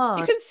God.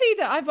 You can see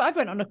that I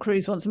went on a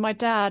cruise once with my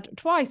dad,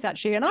 twice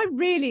actually, and I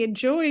really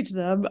enjoyed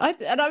them. I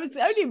was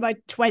only in my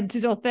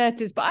 20s or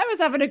 30s, but I was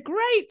having a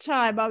great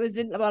time. I was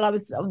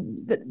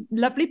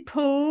lovely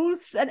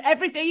pools and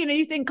everything.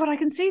 You think, God, I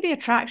can see the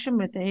attraction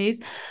with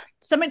these.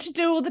 Something to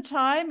do all the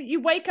time.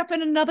 You wake up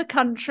in another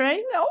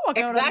country. Oh, I'll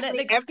go on a little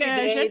excursion.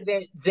 Every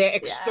day there are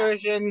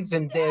excursions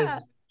and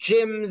there's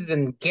gyms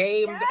and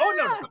games. Oh,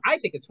 no, I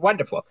think it's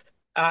wonderful.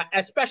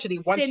 Especially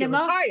once you're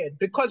retired,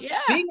 because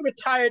being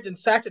retired and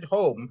sat at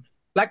home,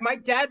 like my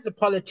dad's a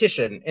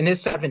politician in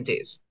his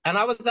 70s. And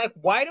I was like,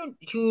 why don't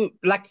you,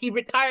 he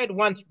retired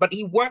once, but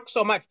he worked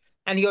so much.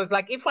 And he was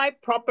like, if I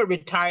proper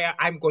retire,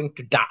 I'm going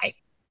to die.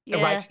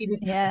 Right?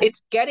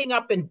 It's getting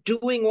up and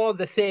doing all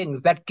the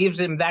things that gives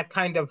him that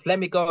kind of let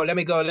me go. And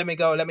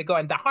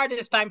the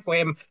hardest time for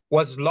him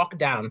was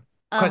lockdown.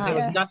 Because there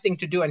was nothing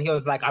to do, and he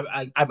was like,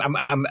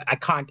 "I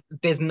can't.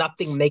 There's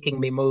nothing making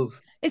me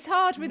move." It's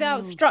hard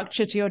without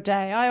structure to your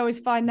day. I always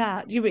find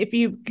that if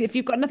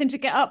you've got nothing to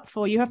get up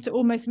for, you have to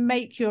almost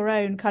make your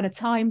own kind of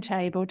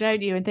timetable,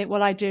 don't you? And think,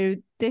 well, I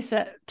do this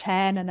at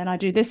 10, and then I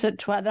do this at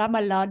 12. Then I have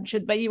my lunch,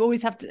 but you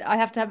always have to. I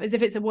have to have as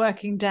if it's a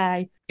working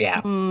day.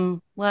 Yeah.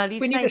 Well, we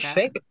need to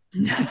shake.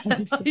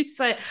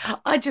 So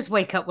I just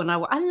wake up when I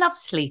love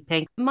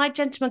sleeping. My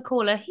gentleman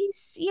caller,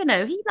 he's he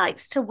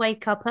likes to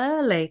wake up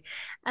early,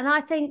 and I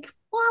think,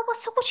 wow, what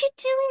are you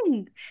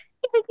doing?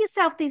 Giving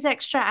yourself these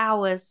extra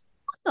hours.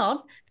 Hang on.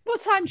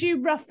 What time do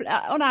you roughly,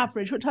 on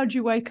average? What time do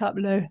you wake up,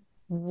 Lou?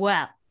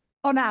 Well,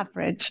 on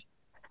average,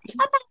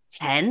 about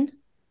 10.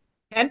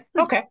 10?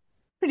 Okay.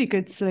 Pretty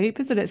good sleep,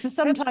 isn't it? So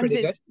sometimes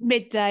it's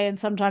midday and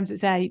sometimes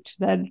it's 8.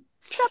 Then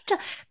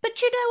sometimes, but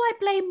I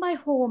blame my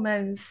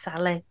hormones,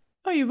 Sally.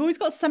 Oh, you've always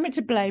got something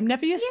to blame,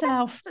 never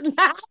yourself.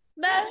 Yes.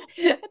 No,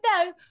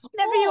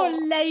 never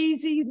your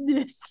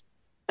laziness.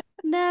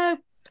 No,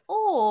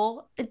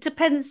 or it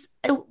depends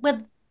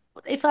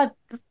if I've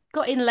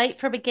got in late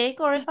from a gig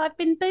or if I've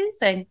been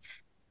boozing.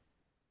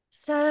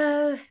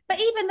 So, but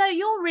even though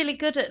you're really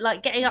good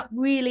at getting up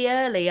really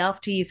early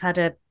after you've had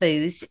a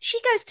booze, she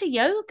goes to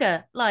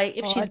yoga.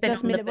 If she's been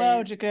on the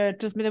world good,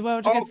 does me the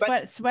world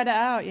good. Sweat it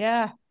out,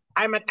 yeah.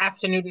 I'm at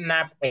afternoon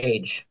nap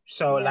age,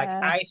 so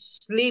I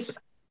sleep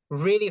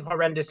really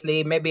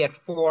horrendously, maybe at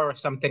 4 or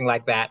something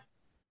like that.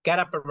 Get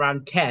up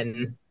around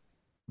 10,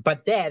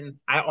 but then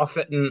I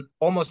often,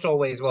 almost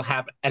always, will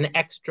have an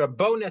extra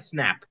bonus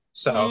nap.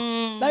 So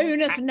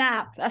bonus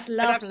nap, that's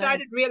lovely. And I've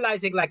started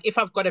realizing, if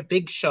I've got a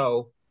big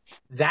show,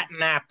 that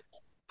nap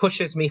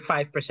pushes me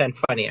 5%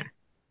 funnier.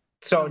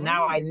 So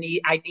now I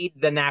need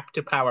the nap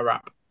to power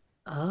up.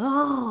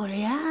 Oh,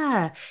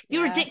 yeah.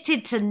 You're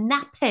addicted to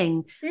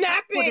napping.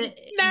 Napping!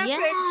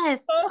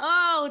 Yes.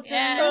 Oh,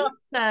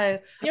 Deniso.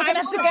 You're going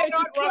to have to go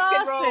to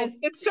classes.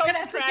 It's so You're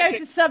going to have to go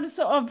to some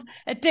sort of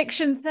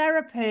addiction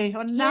therapy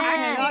on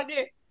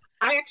napping.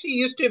 I actually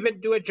used to even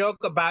do a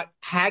joke about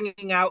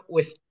hanging out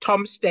with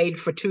Tom Stade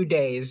for 2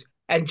 days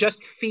and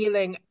just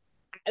feeling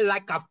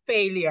like a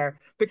failure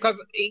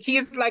because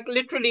he's like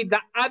literally the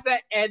other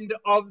end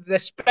of the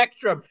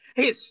spectrum.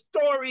 His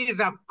stories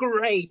are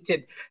great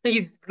and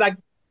he's like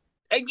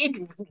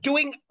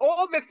doing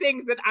all the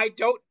things that I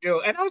don't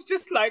do. And I was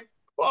just like,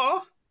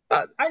 oh,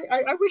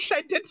 I wish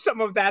I did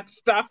some of that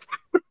stuff.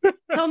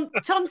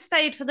 Tom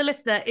Stade, for the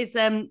listener, is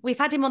we've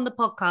had him on the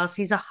podcast.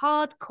 He's a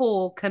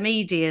hardcore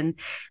comedian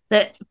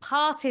that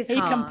parties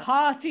hard. He can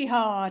party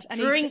hard and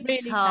drinks he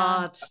really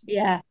hard.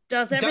 Yeah.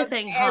 Does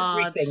everything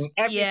hard.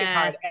 Everything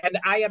hard. And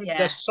I am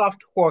the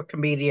softcore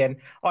comedian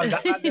on the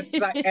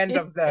other end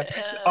of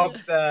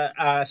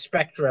the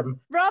spectrum.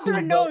 Rather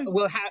annoying.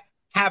 We'll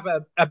have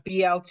a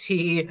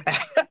BLT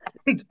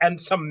and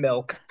some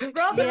milk.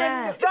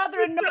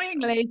 Rather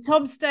annoyingly,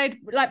 Tom Stade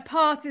like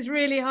parties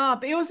really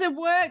hard, but he also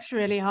works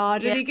really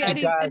hard, and and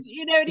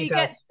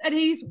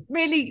he's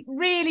really,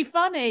 really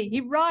funny.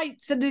 He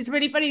writes and he's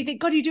really funny. You think,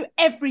 God, you do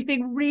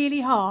everything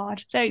really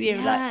hard, don't you?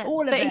 Like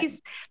all of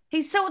it.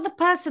 He's sort of the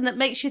person that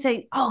makes you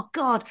think, oh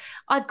God,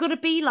 I've got to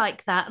be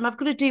like that, and I've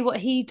got to do what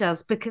he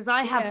does because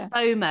I have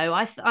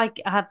FOMO. I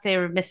have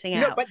fear of missing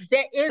out. No, but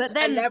there is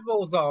a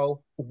level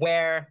though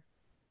where,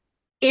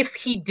 if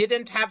he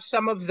didn't have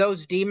some of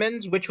those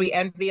demons, which we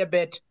envy a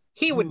bit,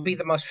 he would be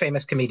the most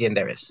famous comedian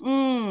there is. Do you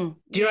know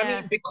what I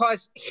mean?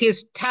 Because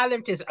his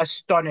talent is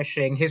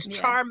astonishing. His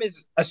charm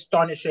is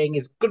astonishing.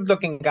 He's a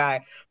good-looking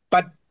guy.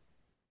 But,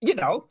 you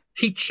know,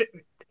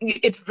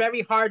 it's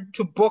very hard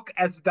to book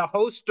as the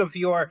host of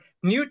your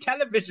new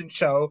television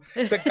show,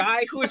 the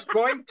guy who's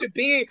going to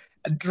be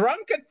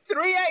drunk at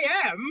 3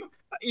 a.m.,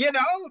 you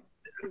know?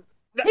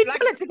 He'd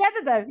pull it together,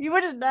 though. You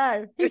wouldn't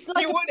know. He's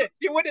like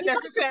you wouldn't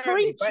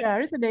necessarily. Like a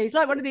preacher, isn't he? He's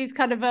like one of these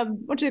kind of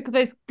what do you call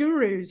those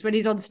gurus when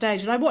he's on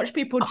stage? And I watch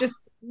people just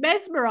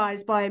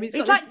mesmerised by him.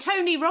 He's like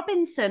Tony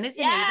Robinson, isn't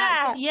he?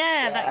 That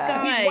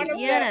guy. He's one of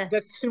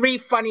the 3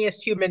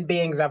 funniest human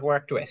beings I've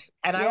worked with,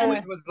 and I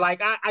always was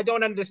like, I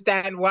don't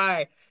understand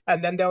why.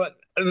 And then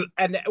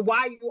and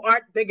why you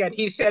aren't bigger? And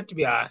he said to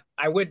me,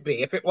 I would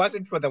be if it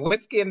wasn't for the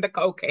whiskey and the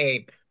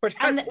cocaine, which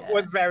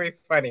was very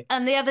funny.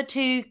 And the other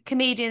 2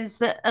 comedians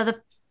that are the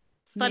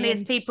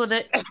funniest people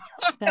that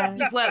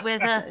you've worked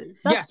with.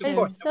 Yes, of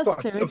course,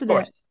 isn't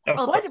it?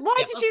 Why did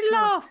you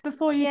laugh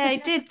before you said I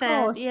did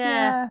that?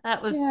 Yeah,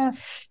 that was.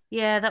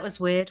 Yeah, that was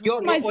weird.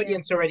 Your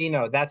audience already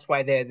know. That's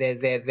why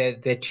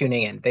they're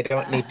tuning in. They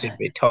don't need to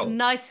be told.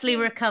 Nicely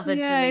recovered.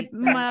 Yeah,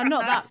 well,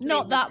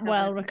 not that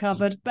well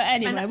recovered. But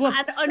anyway, we're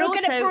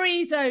going to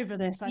breeze over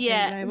this. I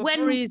think,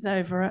 we'll breeze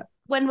over it.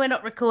 When we're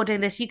not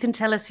recording this, you can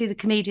tell us who the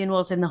comedian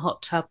was in the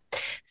hot tub.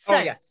 So,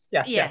 yes.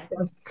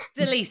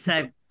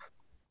 Daliso.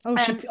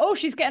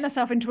 She's getting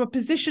herself into a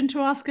position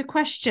to ask a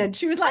question.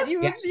 She was like, you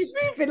were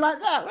moving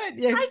like that, weren't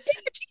you? I did.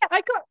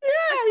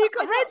 You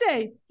got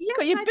ready. Yes,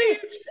 got your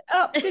boobs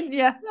up, didn't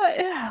you?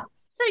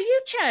 So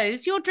you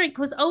chose, your drink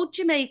was Old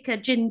Jamaica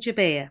ginger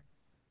beer.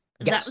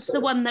 Yes. That was the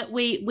one that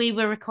we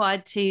were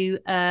required to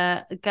go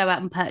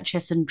out and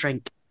purchase and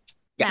drink.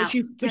 Yes.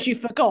 Which you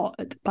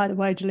forgot, by the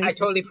way, Daliso. I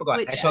totally forgot.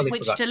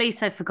 Which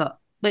Daliso forgot.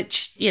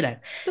 Which,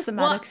 doesn't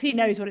matter because he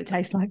knows what it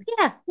tastes like.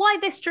 Yeah. Why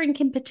this drink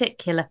in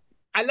particular?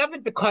 I love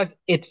it because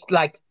it's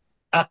like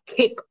a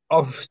kick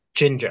of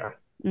ginger.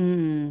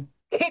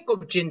 Kick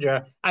of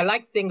ginger. I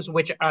like things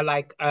which are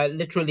like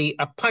literally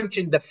a punch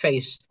in the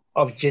face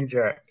of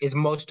ginger is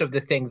most of the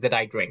things that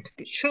I drink.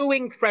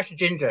 Chewing fresh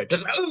ginger.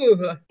 Just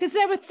because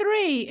there were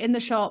 3 in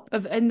the shop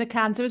in the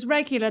cans. There was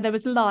regular, there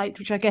was light,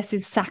 which I guess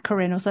is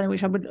saccharin or something,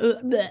 which I would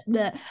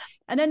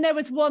and then there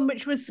was one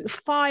which was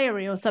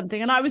fiery or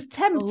something, and I was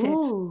tempted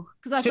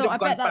because I thought I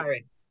bet that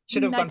fiery.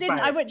 Should have gone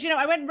fiery.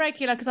 I went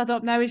regular because I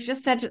thought, no, he's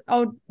just said,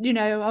 Old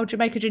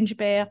Jamaica ginger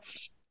beer.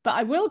 But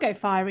I will go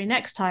fiery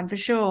next time for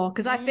sure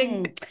because I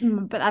think,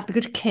 but that'd be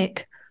a good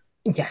kick.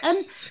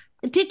 Yes.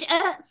 Did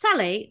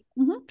Sally?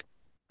 Mm-hmm.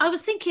 I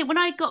was thinking when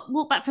I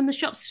walked back from the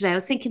shops today, I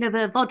was thinking of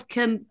a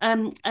vodka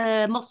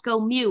Moscow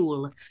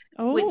Mule,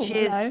 which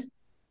is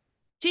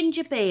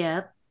ginger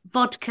beer,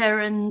 vodka,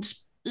 and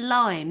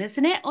lime,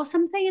 isn't it, or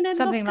something?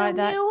 Something Moscow like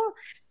that. Mule,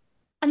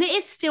 and it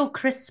is still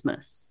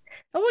Christmas.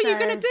 Oh, you're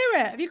going to do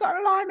it? Have you got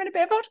a lime and a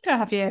bit of vodka?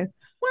 Have you?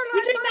 Well,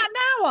 you're doing that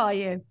now, are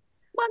you?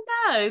 Well,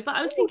 no, but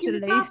I was thinking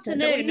this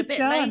afternoon, a bit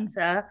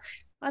later,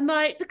 I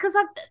might, because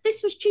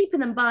this was cheaper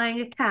than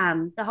buying a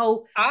can, the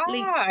whole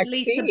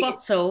litre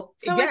bottle.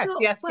 So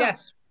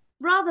yes.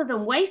 Rather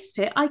than waste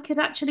it, I could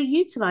actually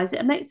utilise it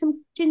and make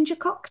some ginger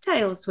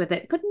cocktails with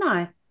it, couldn't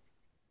I?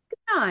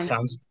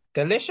 Sounds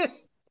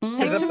delicious.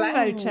 Take some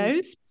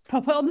photos,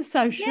 pop it on the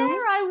socials. Yeah,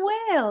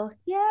 I will.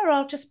 Yeah,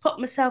 I'll just pop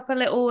myself a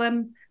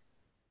little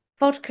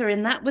vodka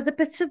in that with a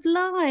bit of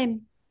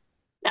lime.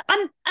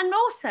 And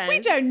also, we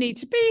don't need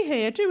to be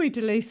here, do we,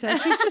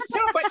 Daliso? She's just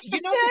but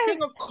the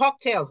thing of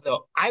cocktails,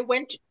 though.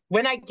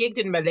 When I gigged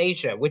in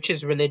Malaysia, which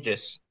is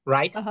religious,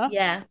 right?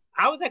 Yeah.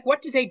 I was like,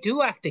 what do they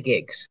do after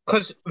gigs?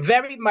 Because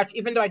very much,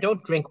 even though I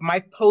don't drink,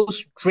 my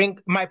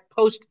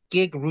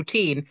post-gig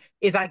routine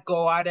is I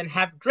go out and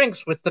have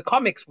drinks with the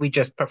comics we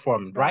just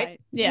performed,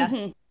 right? Yeah.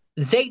 Mm-hmm.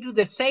 they do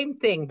the same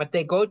thing, but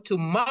they go to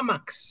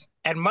Mamaks.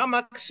 And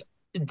Mamaks,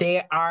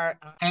 they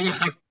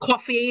have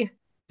coffee,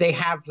 they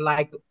have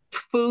like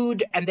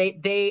food, and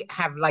they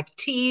have like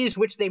teas,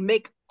 which they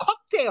make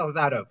cocktails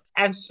out of.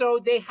 And so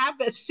they have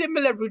a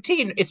similar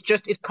routine. It's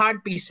just it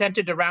can't be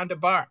centered around a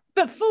bar.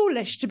 But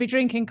foolish to be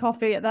drinking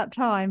coffee at that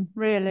time,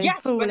 really.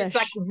 Yes, foolish. but it's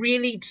like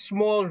really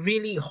small,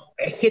 really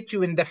hit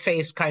you in the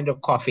face kind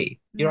of coffee.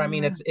 You know what I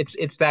mean?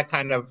 It's that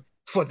kind of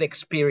for the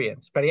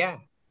experience. But yeah.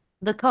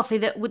 The coffee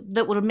that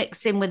will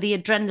mix in with the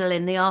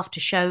adrenaline, the after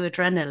show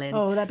adrenaline.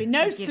 Oh, there'd be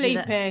no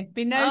sleeping.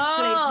 Be no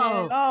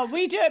sleeping. Oh,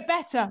 we do it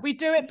better. We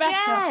do it better.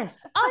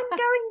 Yes, I'm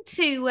going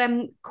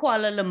to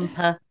Kuala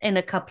Lumpur in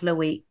a couple of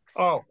weeks.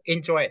 Oh,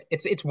 enjoy it.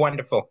 It's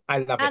wonderful. I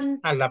love it.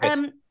 I love it.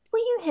 Were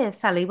you here,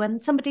 Sally,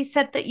 when somebody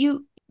said that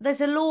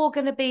there's a law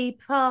going to be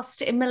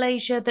passed in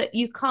Malaysia that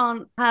you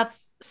can't have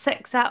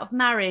sex out of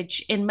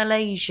marriage in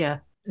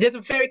Malaysia? There's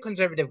a very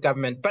conservative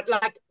government, but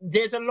like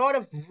there's a lot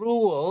of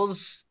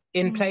rules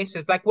in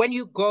places. Like when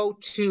you go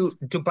to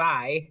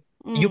Dubai,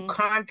 you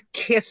can't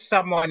kiss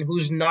someone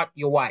who's not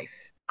your wife.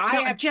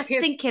 I'm just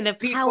thinking of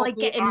how I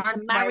get him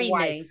to marry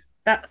me.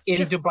 That's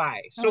in Dubai.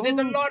 So there's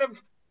a lot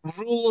of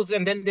rules,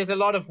 and then there's a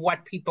lot of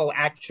what people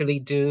actually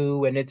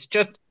do, and it's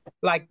just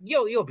like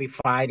you'll be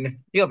fine.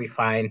 You'll be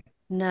fine.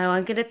 No,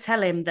 I'm going to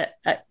tell him that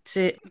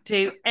to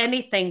do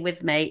anything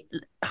with me,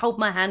 hold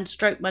my hand,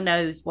 stroke my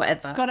nose,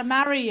 whatever. Got to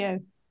marry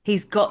you.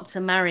 He's got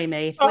to marry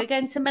me. If we're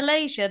going to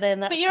Malaysia,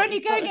 then that's But you're only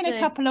going in a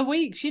couple of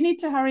weeks. You need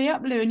to hurry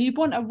up, Lou. And you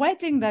want a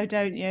wedding, though,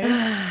 don't you?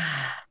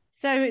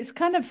 So it's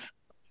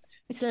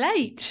it's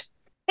late.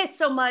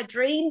 It's on my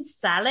dreams,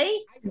 Sally.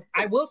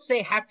 I will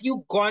say, have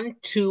you gone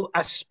to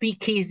a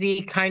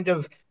speakeasy kind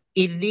of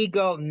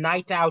illegal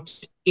night out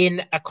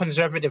in a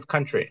conservative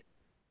country?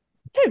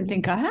 Don't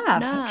think I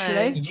have,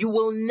 actually. You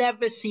will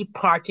never see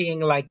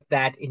partying like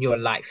that in your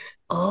life.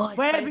 Oh,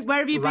 where have you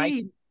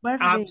been? Where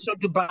have you been? So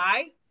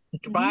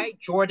Dubai,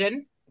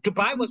 Jordan.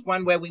 Dubai was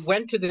one where we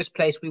went to this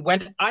place. We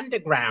went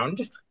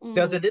underground.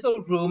 There was a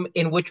little room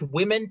in which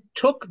women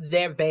took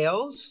their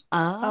veils,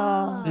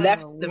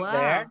 left them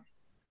there,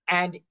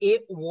 and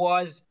it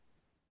was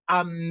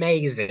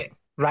amazing,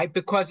 right?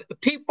 Because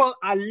people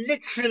are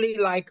literally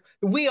like,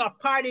 we are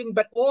partying,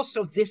 but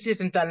also this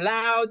isn't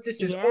allowed.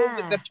 This is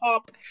over the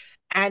top.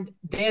 And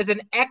there's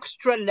an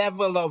extra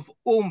level of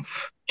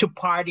oomph to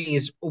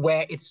parties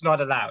where it's not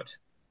allowed.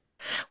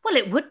 Well,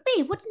 it would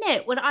be, wouldn't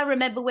it? When I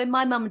remember when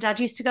my mum and dad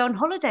used to go on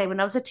holiday when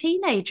I was a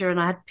teenager and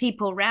I had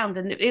people around,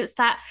 and it was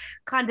that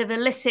kind of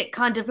illicit,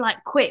 kind of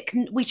like, quick,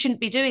 we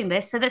shouldn't be doing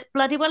this, so let's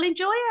bloody well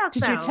enjoy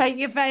ourselves. Did you take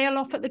your veil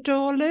off at the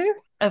door, Lou?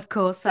 Of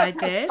course I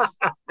did.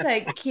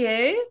 Thank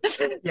you.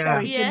 Yeah.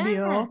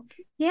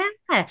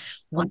 Yeah.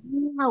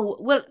 Wow.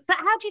 Well, but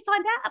how do you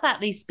find out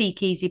about these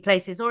speakeasy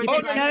places? Or is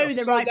it know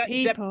the right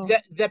people?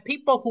 The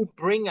people who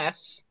bring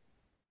us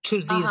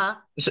to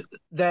these,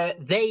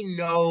 they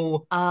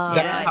know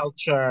the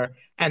culture,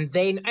 and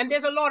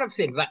there's a lot of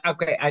things. Like,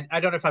 okay, I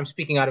don't know if I'm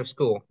speaking out of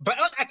school, but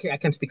actually I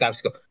can speak out of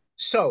school.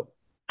 So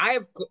I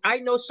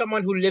know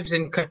someone who lives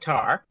in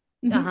Qatar,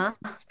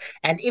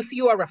 and if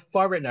you are a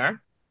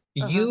foreigner,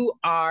 you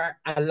are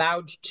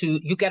allowed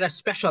you get a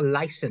special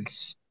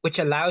license, which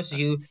allows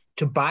you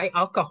to buy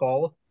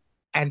alcohol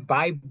and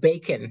buy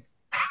bacon,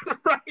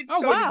 right?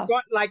 You've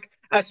got like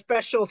a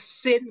special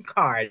SIN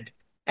card,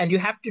 and you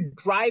have to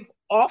drive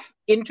off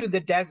into the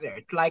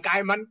desert. Like,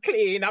 I'm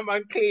unclean.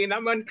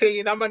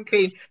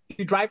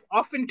 You drive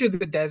off into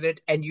the desert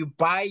and you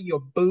buy your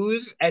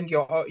booze and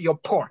your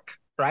pork,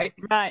 right?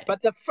 Right.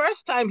 But the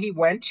first time he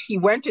went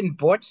and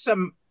bought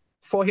some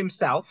for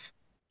himself,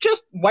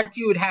 just what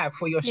you would have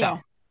for yourself.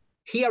 Yeah.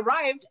 He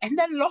arrived, and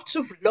then lots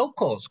of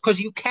locals, because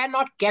you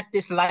cannot get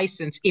this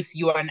license if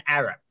you are an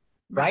Arab,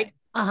 right?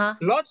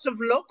 Lots of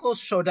locals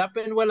showed up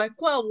and were like,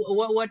 well,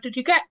 what did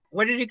you get?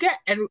 What did you get?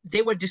 And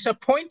they were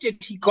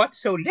disappointed he got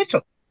so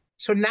little.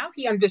 So now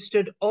he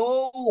understood,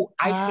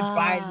 I should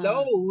buy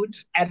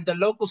loads, and the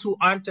locals who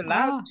aren't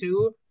allowed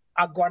to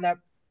are going to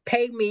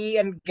pay me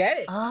and get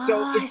it.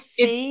 I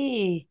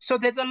see. So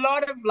there's a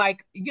lot of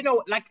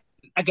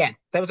again,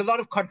 there was a lot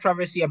of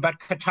controversy about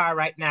Qatar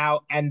right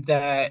now and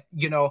the,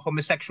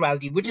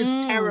 homosexuality, which is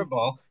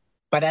terrible.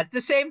 But at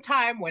the same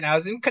time, when I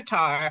was in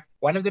Qatar,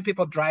 one of the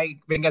people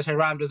bring us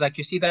around was like,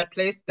 you see that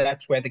place?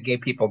 That's where the gay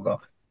people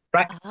go,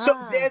 right? So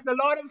there's a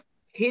lot of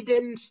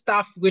hidden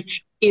stuff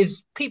which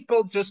is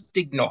people just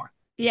ignore.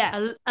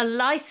 Yeah. A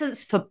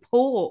license for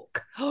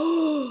pork.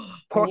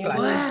 Pork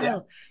license,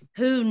 yes.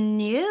 Who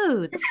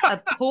knew? A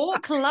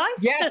pork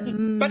license? Yes,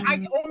 but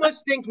I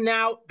almost think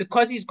now,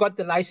 because he's got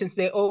the license,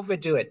 they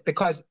overdo it.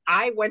 Because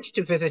I went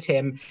to visit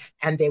him,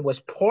 and there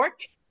was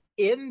pork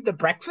in the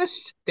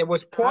breakfast, there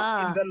was pork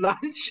in the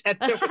lunch, and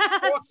there was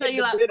pork in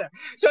the dinner.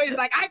 So he's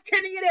like, I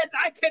can eat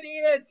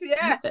it,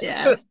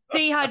 yes.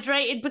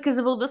 Dehydrated because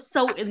of all the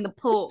salt in the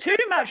pork. Too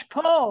much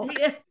pork.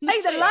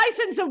 Take the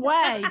license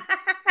away.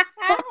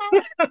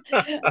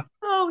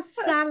 Oh,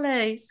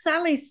 Sally.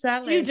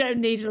 You don't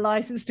need a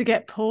license to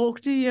get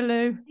pork, do you,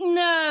 Lou?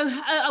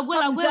 No, I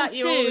will at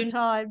you all the soon.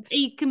 time.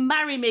 He can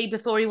marry me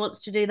before he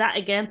wants to do that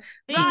again.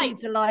 He Right.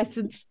 needs a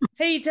license.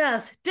 He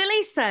does.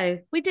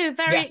 Deliso, we do a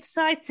very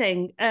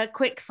exciting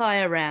quick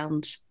fire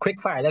round.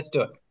 Quick fire, let's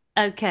do it.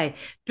 Okay.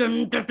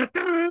 You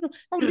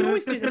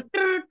always do the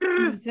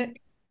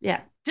music.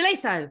 Yeah.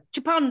 Deliso,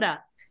 Chaponda,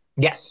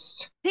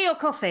 Yes. tea or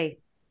coffee?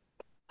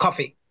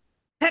 Coffee.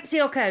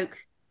 Pepsi or Coke?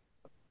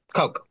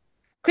 Coke.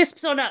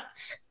 Crisps or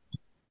nuts?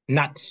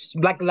 Nuts.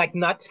 Like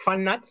nuts,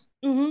 fun nuts?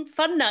 Mm-hmm.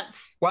 Fun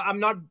nuts. Well, I'm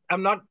not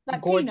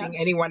Like gorging peanuts.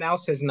 anyone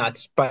else's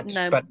nuts, but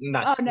No. but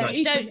nuts. Oh, no,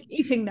 nuts.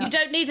 eating nuts. You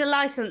don't need a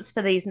license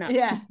for these nuts.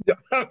 Yeah.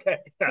 Okay.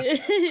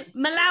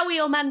 Malawi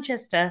or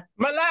Manchester?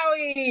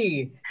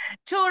 Malawi.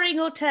 Touring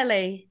or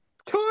telly?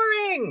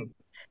 Touring.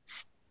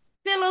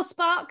 Still or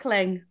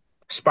sparkling?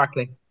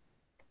 Sparkling.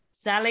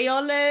 Sally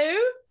or Lou?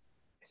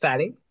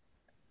 Sally.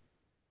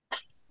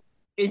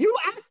 You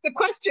asked the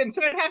question,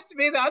 so it has to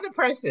be the other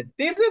person.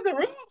 These are the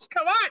rules.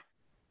 Come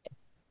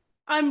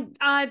on.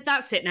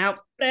 That's it now.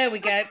 There we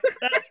go.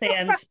 That's the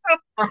end.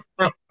 I've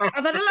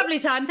had a lovely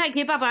time. Thank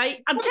you. Bye-bye.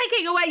 I'm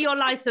taking away your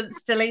license,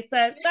 Stilly,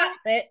 so that's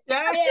it.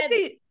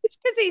 It's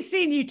because he's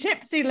seen you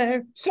tipsy,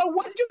 Lou. So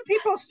what do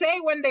people say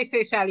when they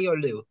say Sally or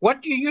Lou?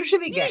 What do you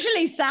usually get?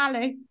 Usually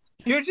Sally.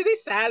 Usually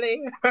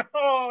Sally.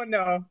 Oh,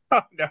 no.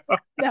 Oh, no.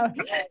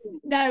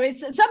 No,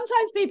 it's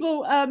sometimes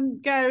people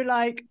go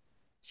like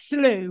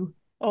slew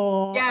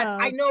or... Yes,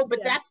 I know,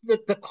 but that's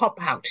the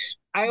cop-out.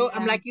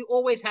 I'm like, you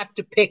always have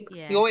to pick.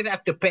 Yeah. You always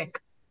have to pick.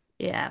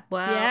 Yeah,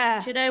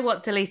 well, do you know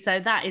what,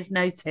 Deliso? That is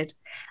noted.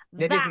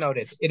 It is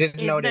noted. It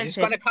is noted. It's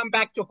going to come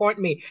back to haunt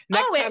me.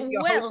 Next time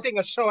you're hosting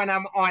a show and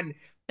I'm on,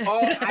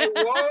 I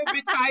woe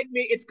betide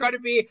me. It's going to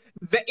be,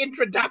 the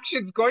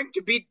introduction's going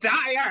to be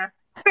dire.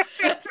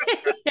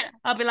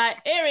 I'll be like,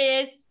 here he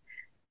is.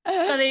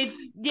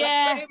 Pedophile.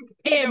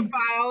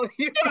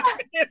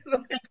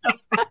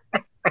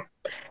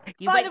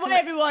 By the way,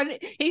 everyone,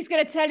 he's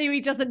going to tell you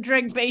he doesn't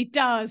drink, but he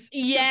does.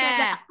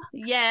 Yeah.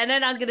 And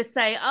then I'm going to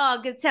say,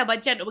 I'm going to tell my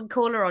gentleman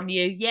caller on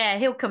you. Yeah,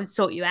 he'll come and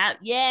sort you out.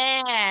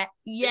 Yeah.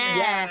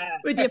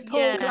 With your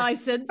pork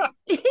license.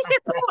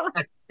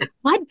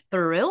 I'm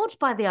thrilled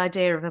by the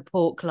idea of a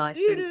pork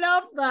license. You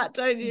love that,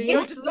 don't you?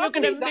 Yes, You're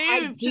going to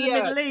move to the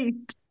Middle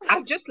East.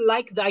 I just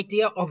like the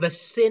idea of a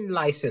sin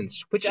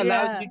license, which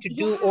allows you to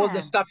do all the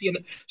stuff you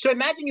know. So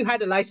imagine you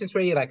had a license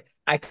where you're like,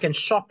 I can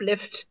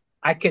shoplift,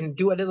 I can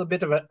do a little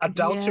bit of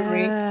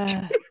adultery.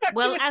 Yeah.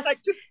 Well, as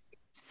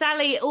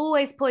Sally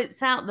always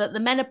points out that the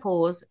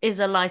menopause is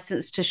a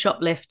license to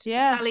shoplift.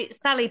 Yeah.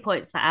 Sally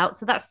points that out.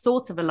 So that's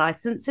sort of a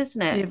license,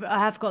 isn't it? Yeah, I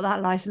have got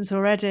that license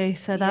already.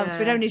 So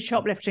we don't need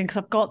shoplifting because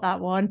I've got that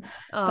one.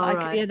 Oh,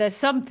 right. There's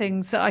some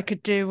things that I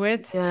could do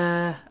with.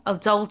 Yeah.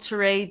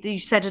 Adultery. You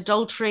said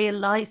adultery a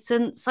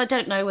license. I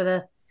don't know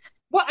whether...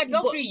 Well,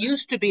 adultery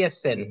used to be a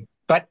sin,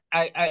 but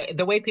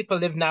the way people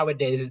live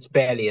nowadays, it's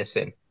barely a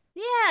sin.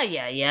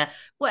 Yeah.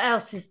 What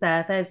else is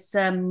there? There's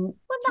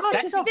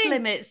nothing's off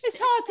limits. It's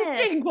hard to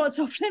think what's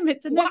off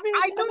limits. And I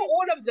know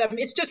all of them.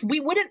 It's just we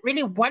wouldn't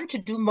really want to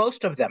do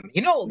most of them.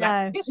 You know,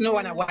 there's no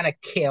one I want to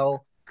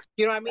kill.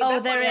 You know what I mean?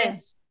 Oh, there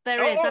is.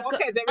 There is. I've got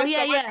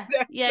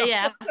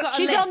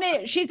a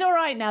list. She's all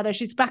right now though.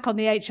 She's back on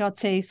the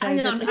HRT. So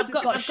hang on, I've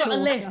got a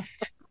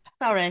list.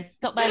 Sorry,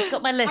 got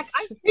my list.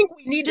 I think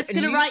we need. I'm just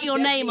going to write your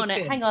name on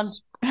it. Hang on.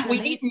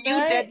 We need new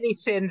deadly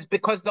sins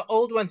because the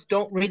old ones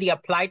don't really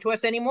apply to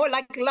us anymore.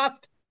 Like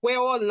lust, we're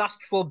all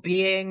lustful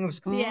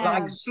beings. Yeah.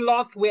 Like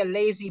sloth, we're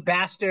lazy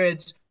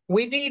bastards.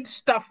 We need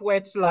stuff where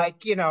it's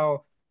like, you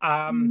know,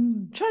 I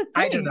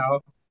don't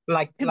know,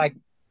 like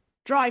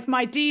drive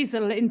my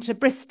diesel into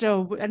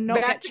Bristol and not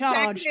get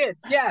charged. Exactly it.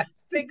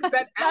 Yes, things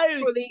that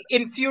actually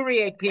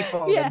infuriate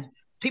people. Yeah. And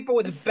people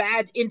with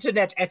bad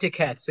internet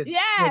etiquettes and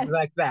things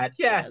like that.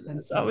 Yes.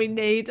 That's what we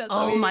need.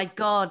 My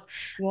God.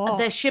 What?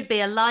 There should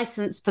be a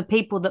license for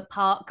people that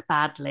park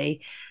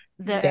badly.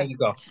 There you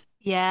go.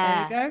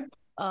 Yeah. There you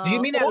go. Do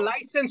you mean a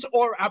license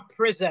or a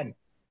prison?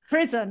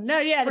 Prison.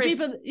 No, the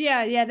people,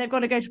 they've got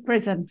to go to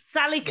prison.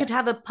 Sally could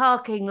have a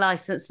parking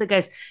license that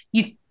goes,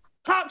 you've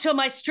parked on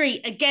my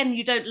street, again,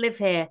 you don't live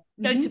here,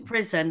 go to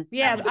prison.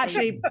 Yeah,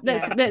 actually,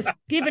 that's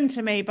given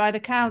to me by the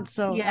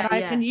council and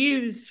I can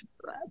use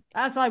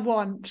as I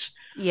want.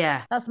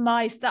 Yeah.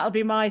 That'll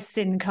be my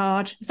sin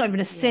card. It's not even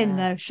a sin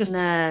though. It's just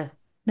no,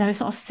 it's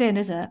not a sin,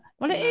 is it?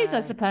 Well, it is,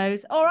 I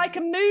suppose. Or I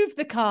can move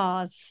the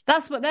cars.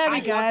 That's what. There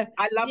we go.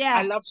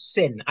 I love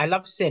sin. I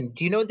love sin.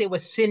 Do you know there were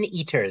sin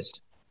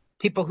eaters?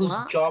 People whose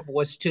job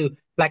was to,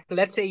 like,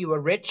 let's say you were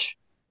rich,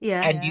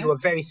 and you were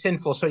very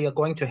sinful, so you're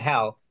going to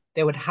hell.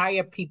 They would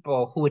hire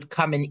people who would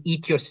come and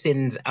eat your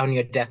sins on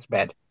your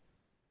deathbed.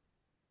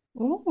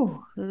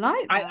 Oh,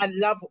 like that. I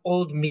love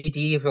old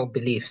medieval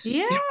beliefs.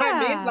 Yeah. You know what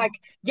I mean? Like,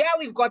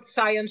 we've got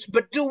science,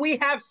 but do we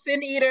have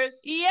sin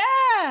eaters?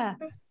 Yeah.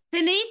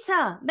 Sin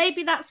eater.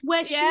 Maybe that's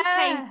where she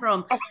came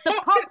from.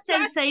 The pop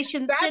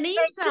sensation Sin Eater.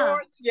 That's her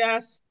source.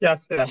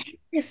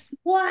 Yes.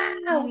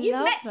 Wow.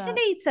 You've met Sin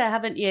Eater,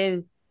 haven't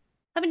you?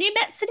 Haven't you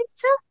met Sin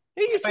Eater?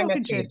 Who are you Have I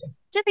met talking to? Sunita?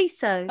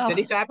 Deliso. Oh.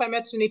 Deliso, have I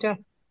met Sunita?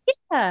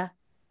 Yeah.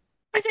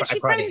 Isn't she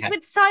probably friends have.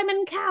 with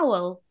Simon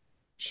Cowell?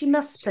 She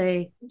must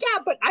be. Yeah,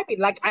 but I mean,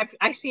 like,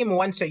 I see him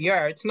once a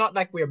year. It's not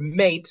like we're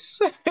mates.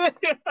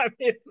 I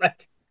mean,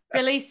 like,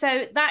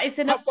 Deliso, that is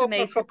enough pop for over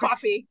me for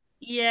coffee.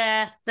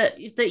 Yeah, that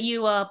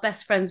you are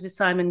best friends with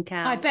Simon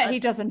Cowell. I bet he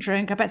doesn't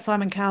drink. I bet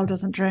Simon Cowell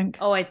doesn't drink.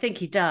 Oh, I think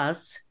he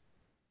does.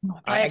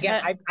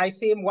 I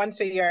see him once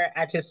a year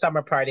at his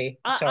summer party.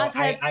 So I've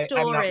heard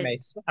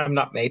stories. I'm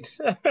not mates.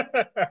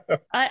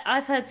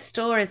 I've heard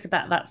stories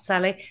about that,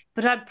 Sally,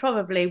 but I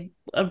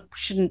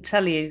shouldn't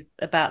tell you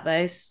about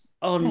those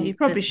on. No, you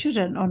probably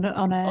shouldn't on air,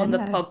 on the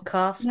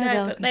podcast.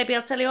 No, but maybe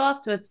I'll tell you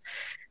afterwards.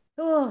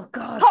 Oh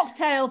God!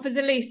 Cocktail for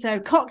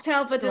Deliso.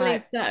 Cocktail for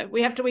Deliso.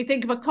 Right. We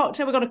think of a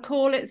cocktail. We've got to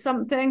call it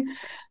something.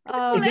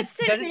 Does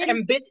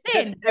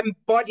it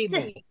embody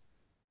me?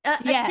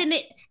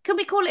 Can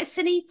we call it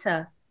Sin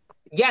Eater?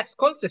 Yes,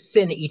 call it a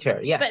Sin Eater.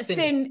 Yes, but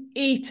Sin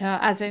Eater,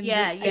 as in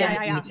Sin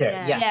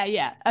Eater.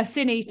 Yeah, a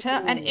Sin Eater,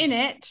 and in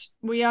it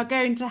we are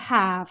going to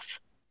have.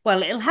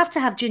 Well, it'll have to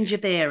have ginger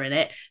beer in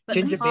it. But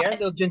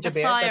little ginger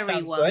beer. That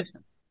sounds good.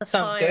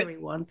 Sounds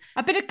good.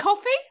 A bit of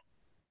coffee.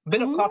 A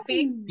bit of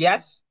coffee,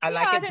 yes. I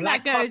like it.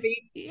 Black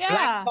coffee. Yeah.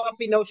 Black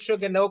coffee, no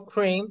sugar, no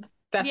cream.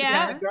 That's the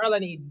kind of girl I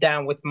need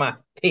down with my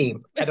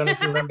team. I don't know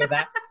if you remember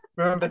that.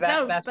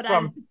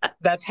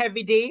 That's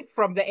Heavy D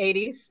from the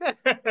 80s.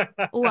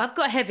 Oh, I've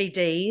got Heavy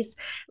D's.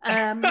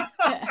 What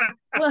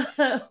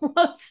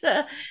else?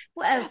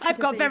 I've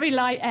got very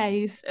light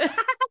A's.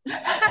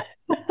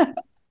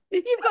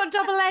 You've got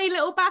double A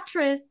little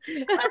batteries.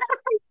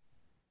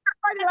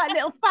 I like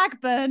little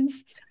fag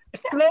burns.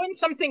 Throw in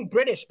something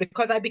British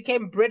because I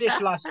became British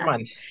last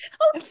month.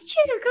 Oh, did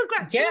you?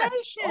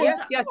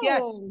 Congratulations. Yes.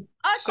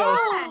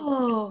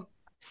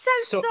 So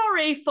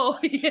sorry for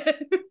you.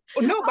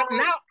 No, but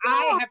now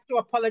I have to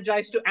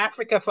apologize to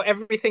Africa for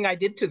everything I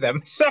did to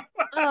them. So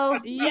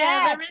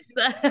there is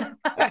that.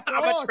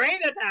 I'm a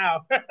trainer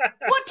now.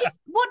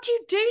 What do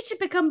you do to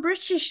become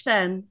British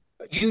then?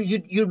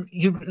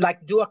 You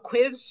like do a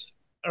quiz,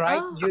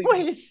 right?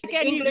 Quiz.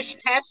 An English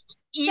test,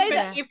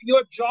 even if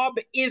your job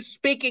is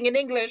speaking in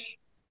English,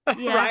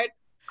 right?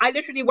 I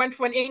literally went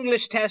for an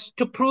English test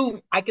to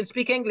prove I can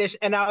speak English,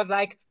 and I was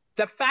like,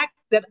 the fact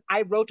that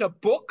I wrote a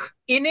book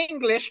in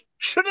English,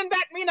 shouldn't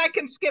that mean I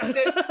can skip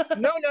this?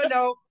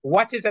 No.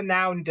 What is a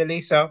noun,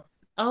 Deliso?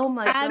 Oh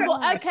my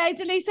God. Okay,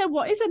 Deliso,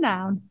 what is a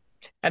noun?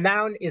 A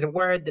noun is a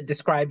word that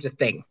describes a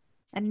thing.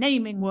 A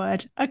naming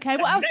word. Okay,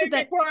 what else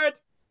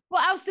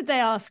did they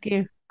ask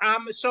you?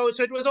 So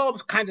it was all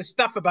kind of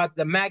stuff about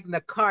the Magna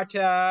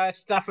Carta,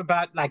 stuff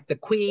about like the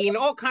Queen,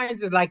 all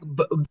kinds of like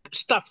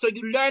stuff. So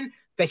you learn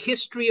the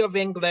history of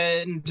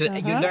England. You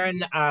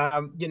learn,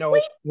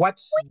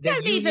 what's we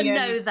don't even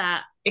know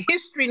that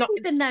history.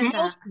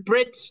 Most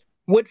Brits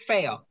would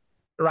fail,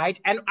 right?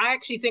 And I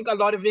actually think a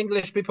lot of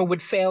English people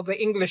would fail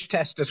the English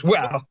test as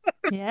well.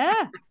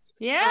 Yeah.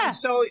 And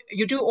so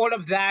you do all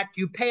of that.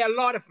 You pay a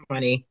lot of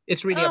money.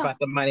 It's really about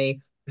the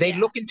money. They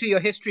look into your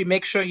history,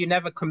 make sure you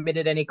never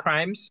committed any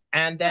crimes,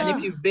 and then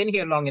if you've been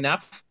here long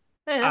enough,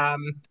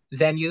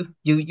 then you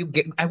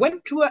get. I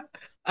went to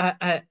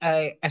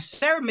a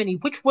ceremony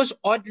which was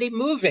oddly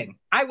moving.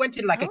 I went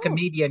in like a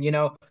comedian,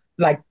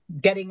 like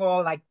getting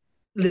all like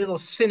little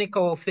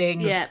cynical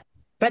things. Yeah.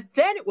 But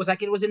then it was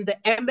in the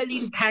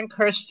Emmeline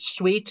Pankhurst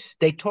suite.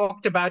 They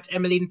talked about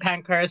Emmeline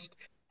Pankhurst.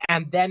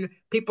 And then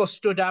people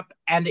stood up,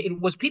 and it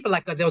was people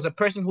like there was a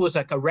person who was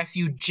like a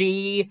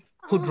refugee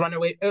who'd run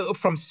away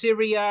from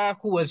Syria,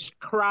 who was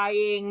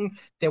crying.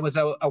 There was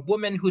a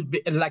woman who'd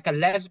be like a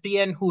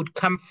lesbian who'd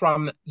come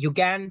from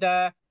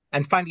Uganda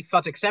and finally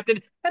felt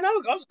accepted. And I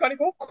was kind of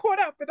all caught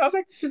up, and I was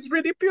like, this is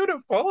really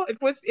beautiful.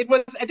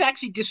 It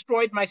actually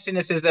destroyed my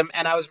cynicism,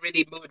 and I was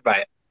really moved by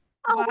it.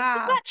 Oh,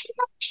 wow.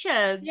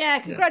 Congratulations. Yeah,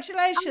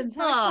 congratulations.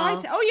 How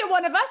exciting. Oh, you're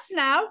one of us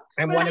now.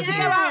 I'm one of you.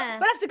 We'll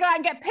have to go out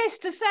and get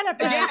pissed to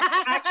celebrate.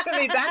 Yes,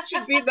 actually, that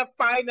should be the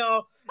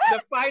final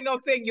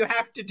thing you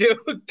have to do.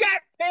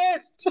 Get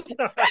pissed.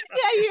 Yeah,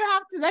 you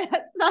have to.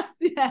 That's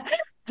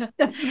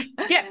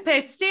Get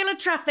pissed, steal a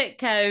traffic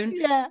cone,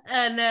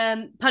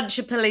 and punch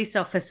a police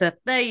officer.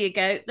 There you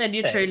go. Then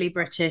you're truly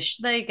British.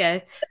 There you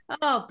go.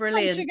 Oh,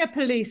 brilliant. Punching a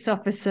police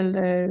officer,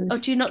 Lou. Oh,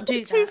 do you not do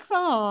that? Too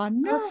far.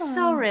 No. Oh,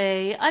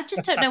 sorry. I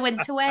just don't know when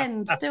to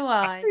end, do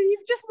I?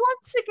 You've just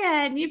once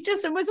again. We were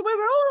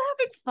all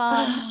having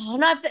fun. Oh,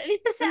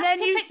 and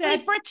then you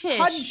said British.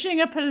 Punching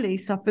a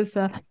police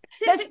officer.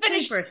 Let's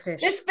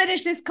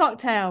finish this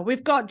cocktail.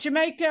 We've got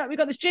Jamaica. We've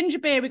got this ginger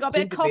beer. We've got a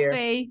bit of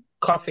coffee.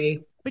 Coffee.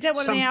 We don't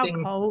want any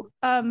alcohol.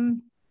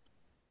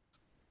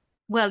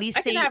 Well, you see,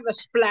 I can have a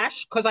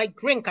splash because I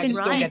drink. I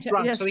just don't get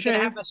drunk. Yes, so we can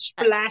have a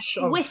splash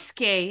of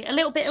whiskey, a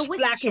little bit of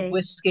whiskey. Splash of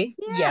whiskey.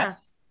 Yeah.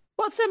 Yes.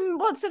 What's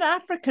an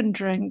African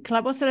drink?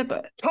 Like what's it?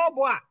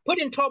 Tobwa.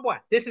 Put in Tobwa.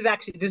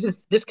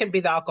 This can be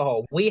the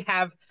alcohol. We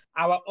have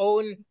our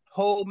own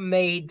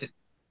homemade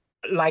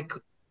like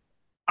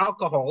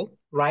alcohol,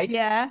 right?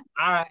 Yeah.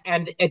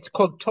 And it's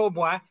called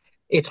Tobwa.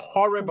 It's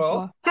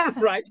horrible,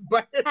 right?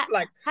 But it's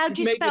like how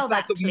do you spell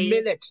that, please?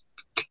 Millet.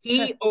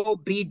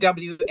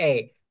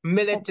 POBWA,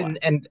 millet,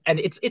 and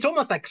it's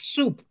almost like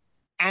soup.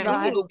 And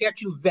it'll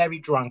get you very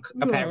drunk,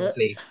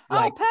 apparently.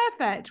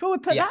 Perfect. Well, we'll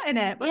put that in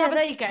it. We'll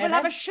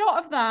have a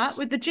shot of that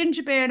with the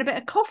ginger beer and a bit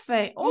of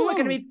coffee. Oh, we're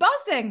going to be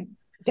buzzing.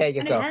 There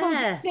you go. It's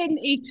called Sin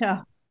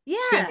Eater. Yeah.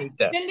 Sin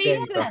Eater.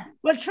 Deliso's.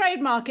 We'll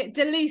trademark it.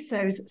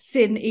 Deliso's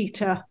Sin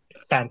Eater.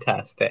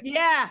 Fantastic.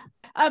 Yeah.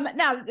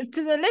 Now,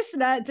 to the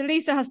listener,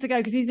 Deliso has to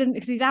go because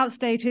he's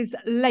outstayed his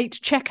late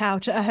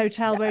checkout at a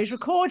hotel where he's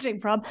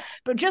recording from.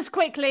 But just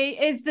quickly,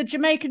 is the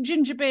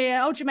ginger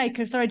beer,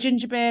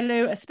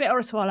 Lou, a spit or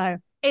a swallow?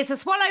 It's a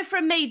swallow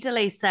from me,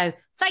 Deliso.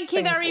 Thank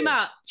you very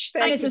much.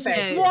 It's a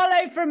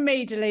swallow from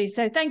me,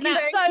 Deliso. Thank you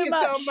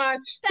so much.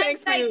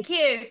 Thank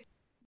you.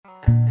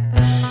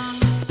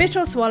 Spit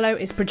or Swallow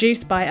is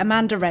produced by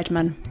Amanda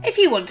Redman. If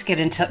you want to get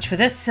in touch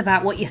with us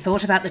about what you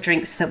thought about the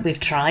drinks that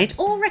we've tried,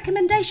 or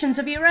recommendations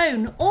of your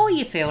own, or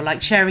you feel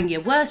like sharing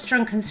your worst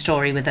drunken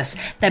story with us,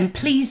 then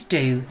please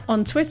do.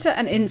 On Twitter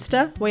and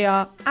Insta, we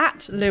are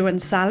at Lou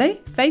and Sally.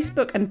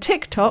 Facebook and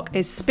TikTok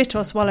is Spit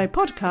or Swallow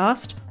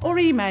Podcast, or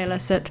email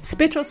us at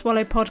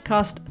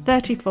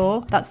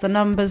spitorSwallowPodcast34, that's the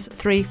numbers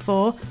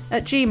 34,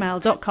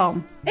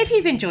 @gmail.com. If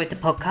you've enjoyed the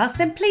podcast,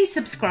 then please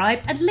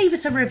subscribe and leave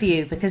us a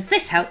review because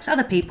this helps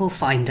other people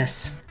find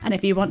us. And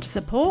if you want to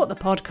support the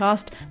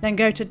podcast, then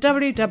go to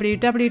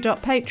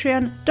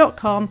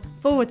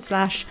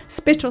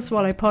www.patreon.com/Spit or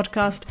Swallow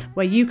Podcast,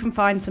 where you can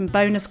find some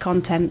bonus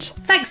content.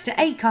 Thanks to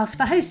Acast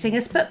for hosting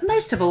us, but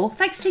most of all,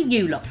 thanks to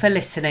you lot for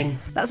listening.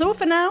 That's all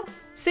for now.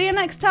 See you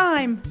next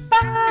time.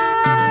 Bye!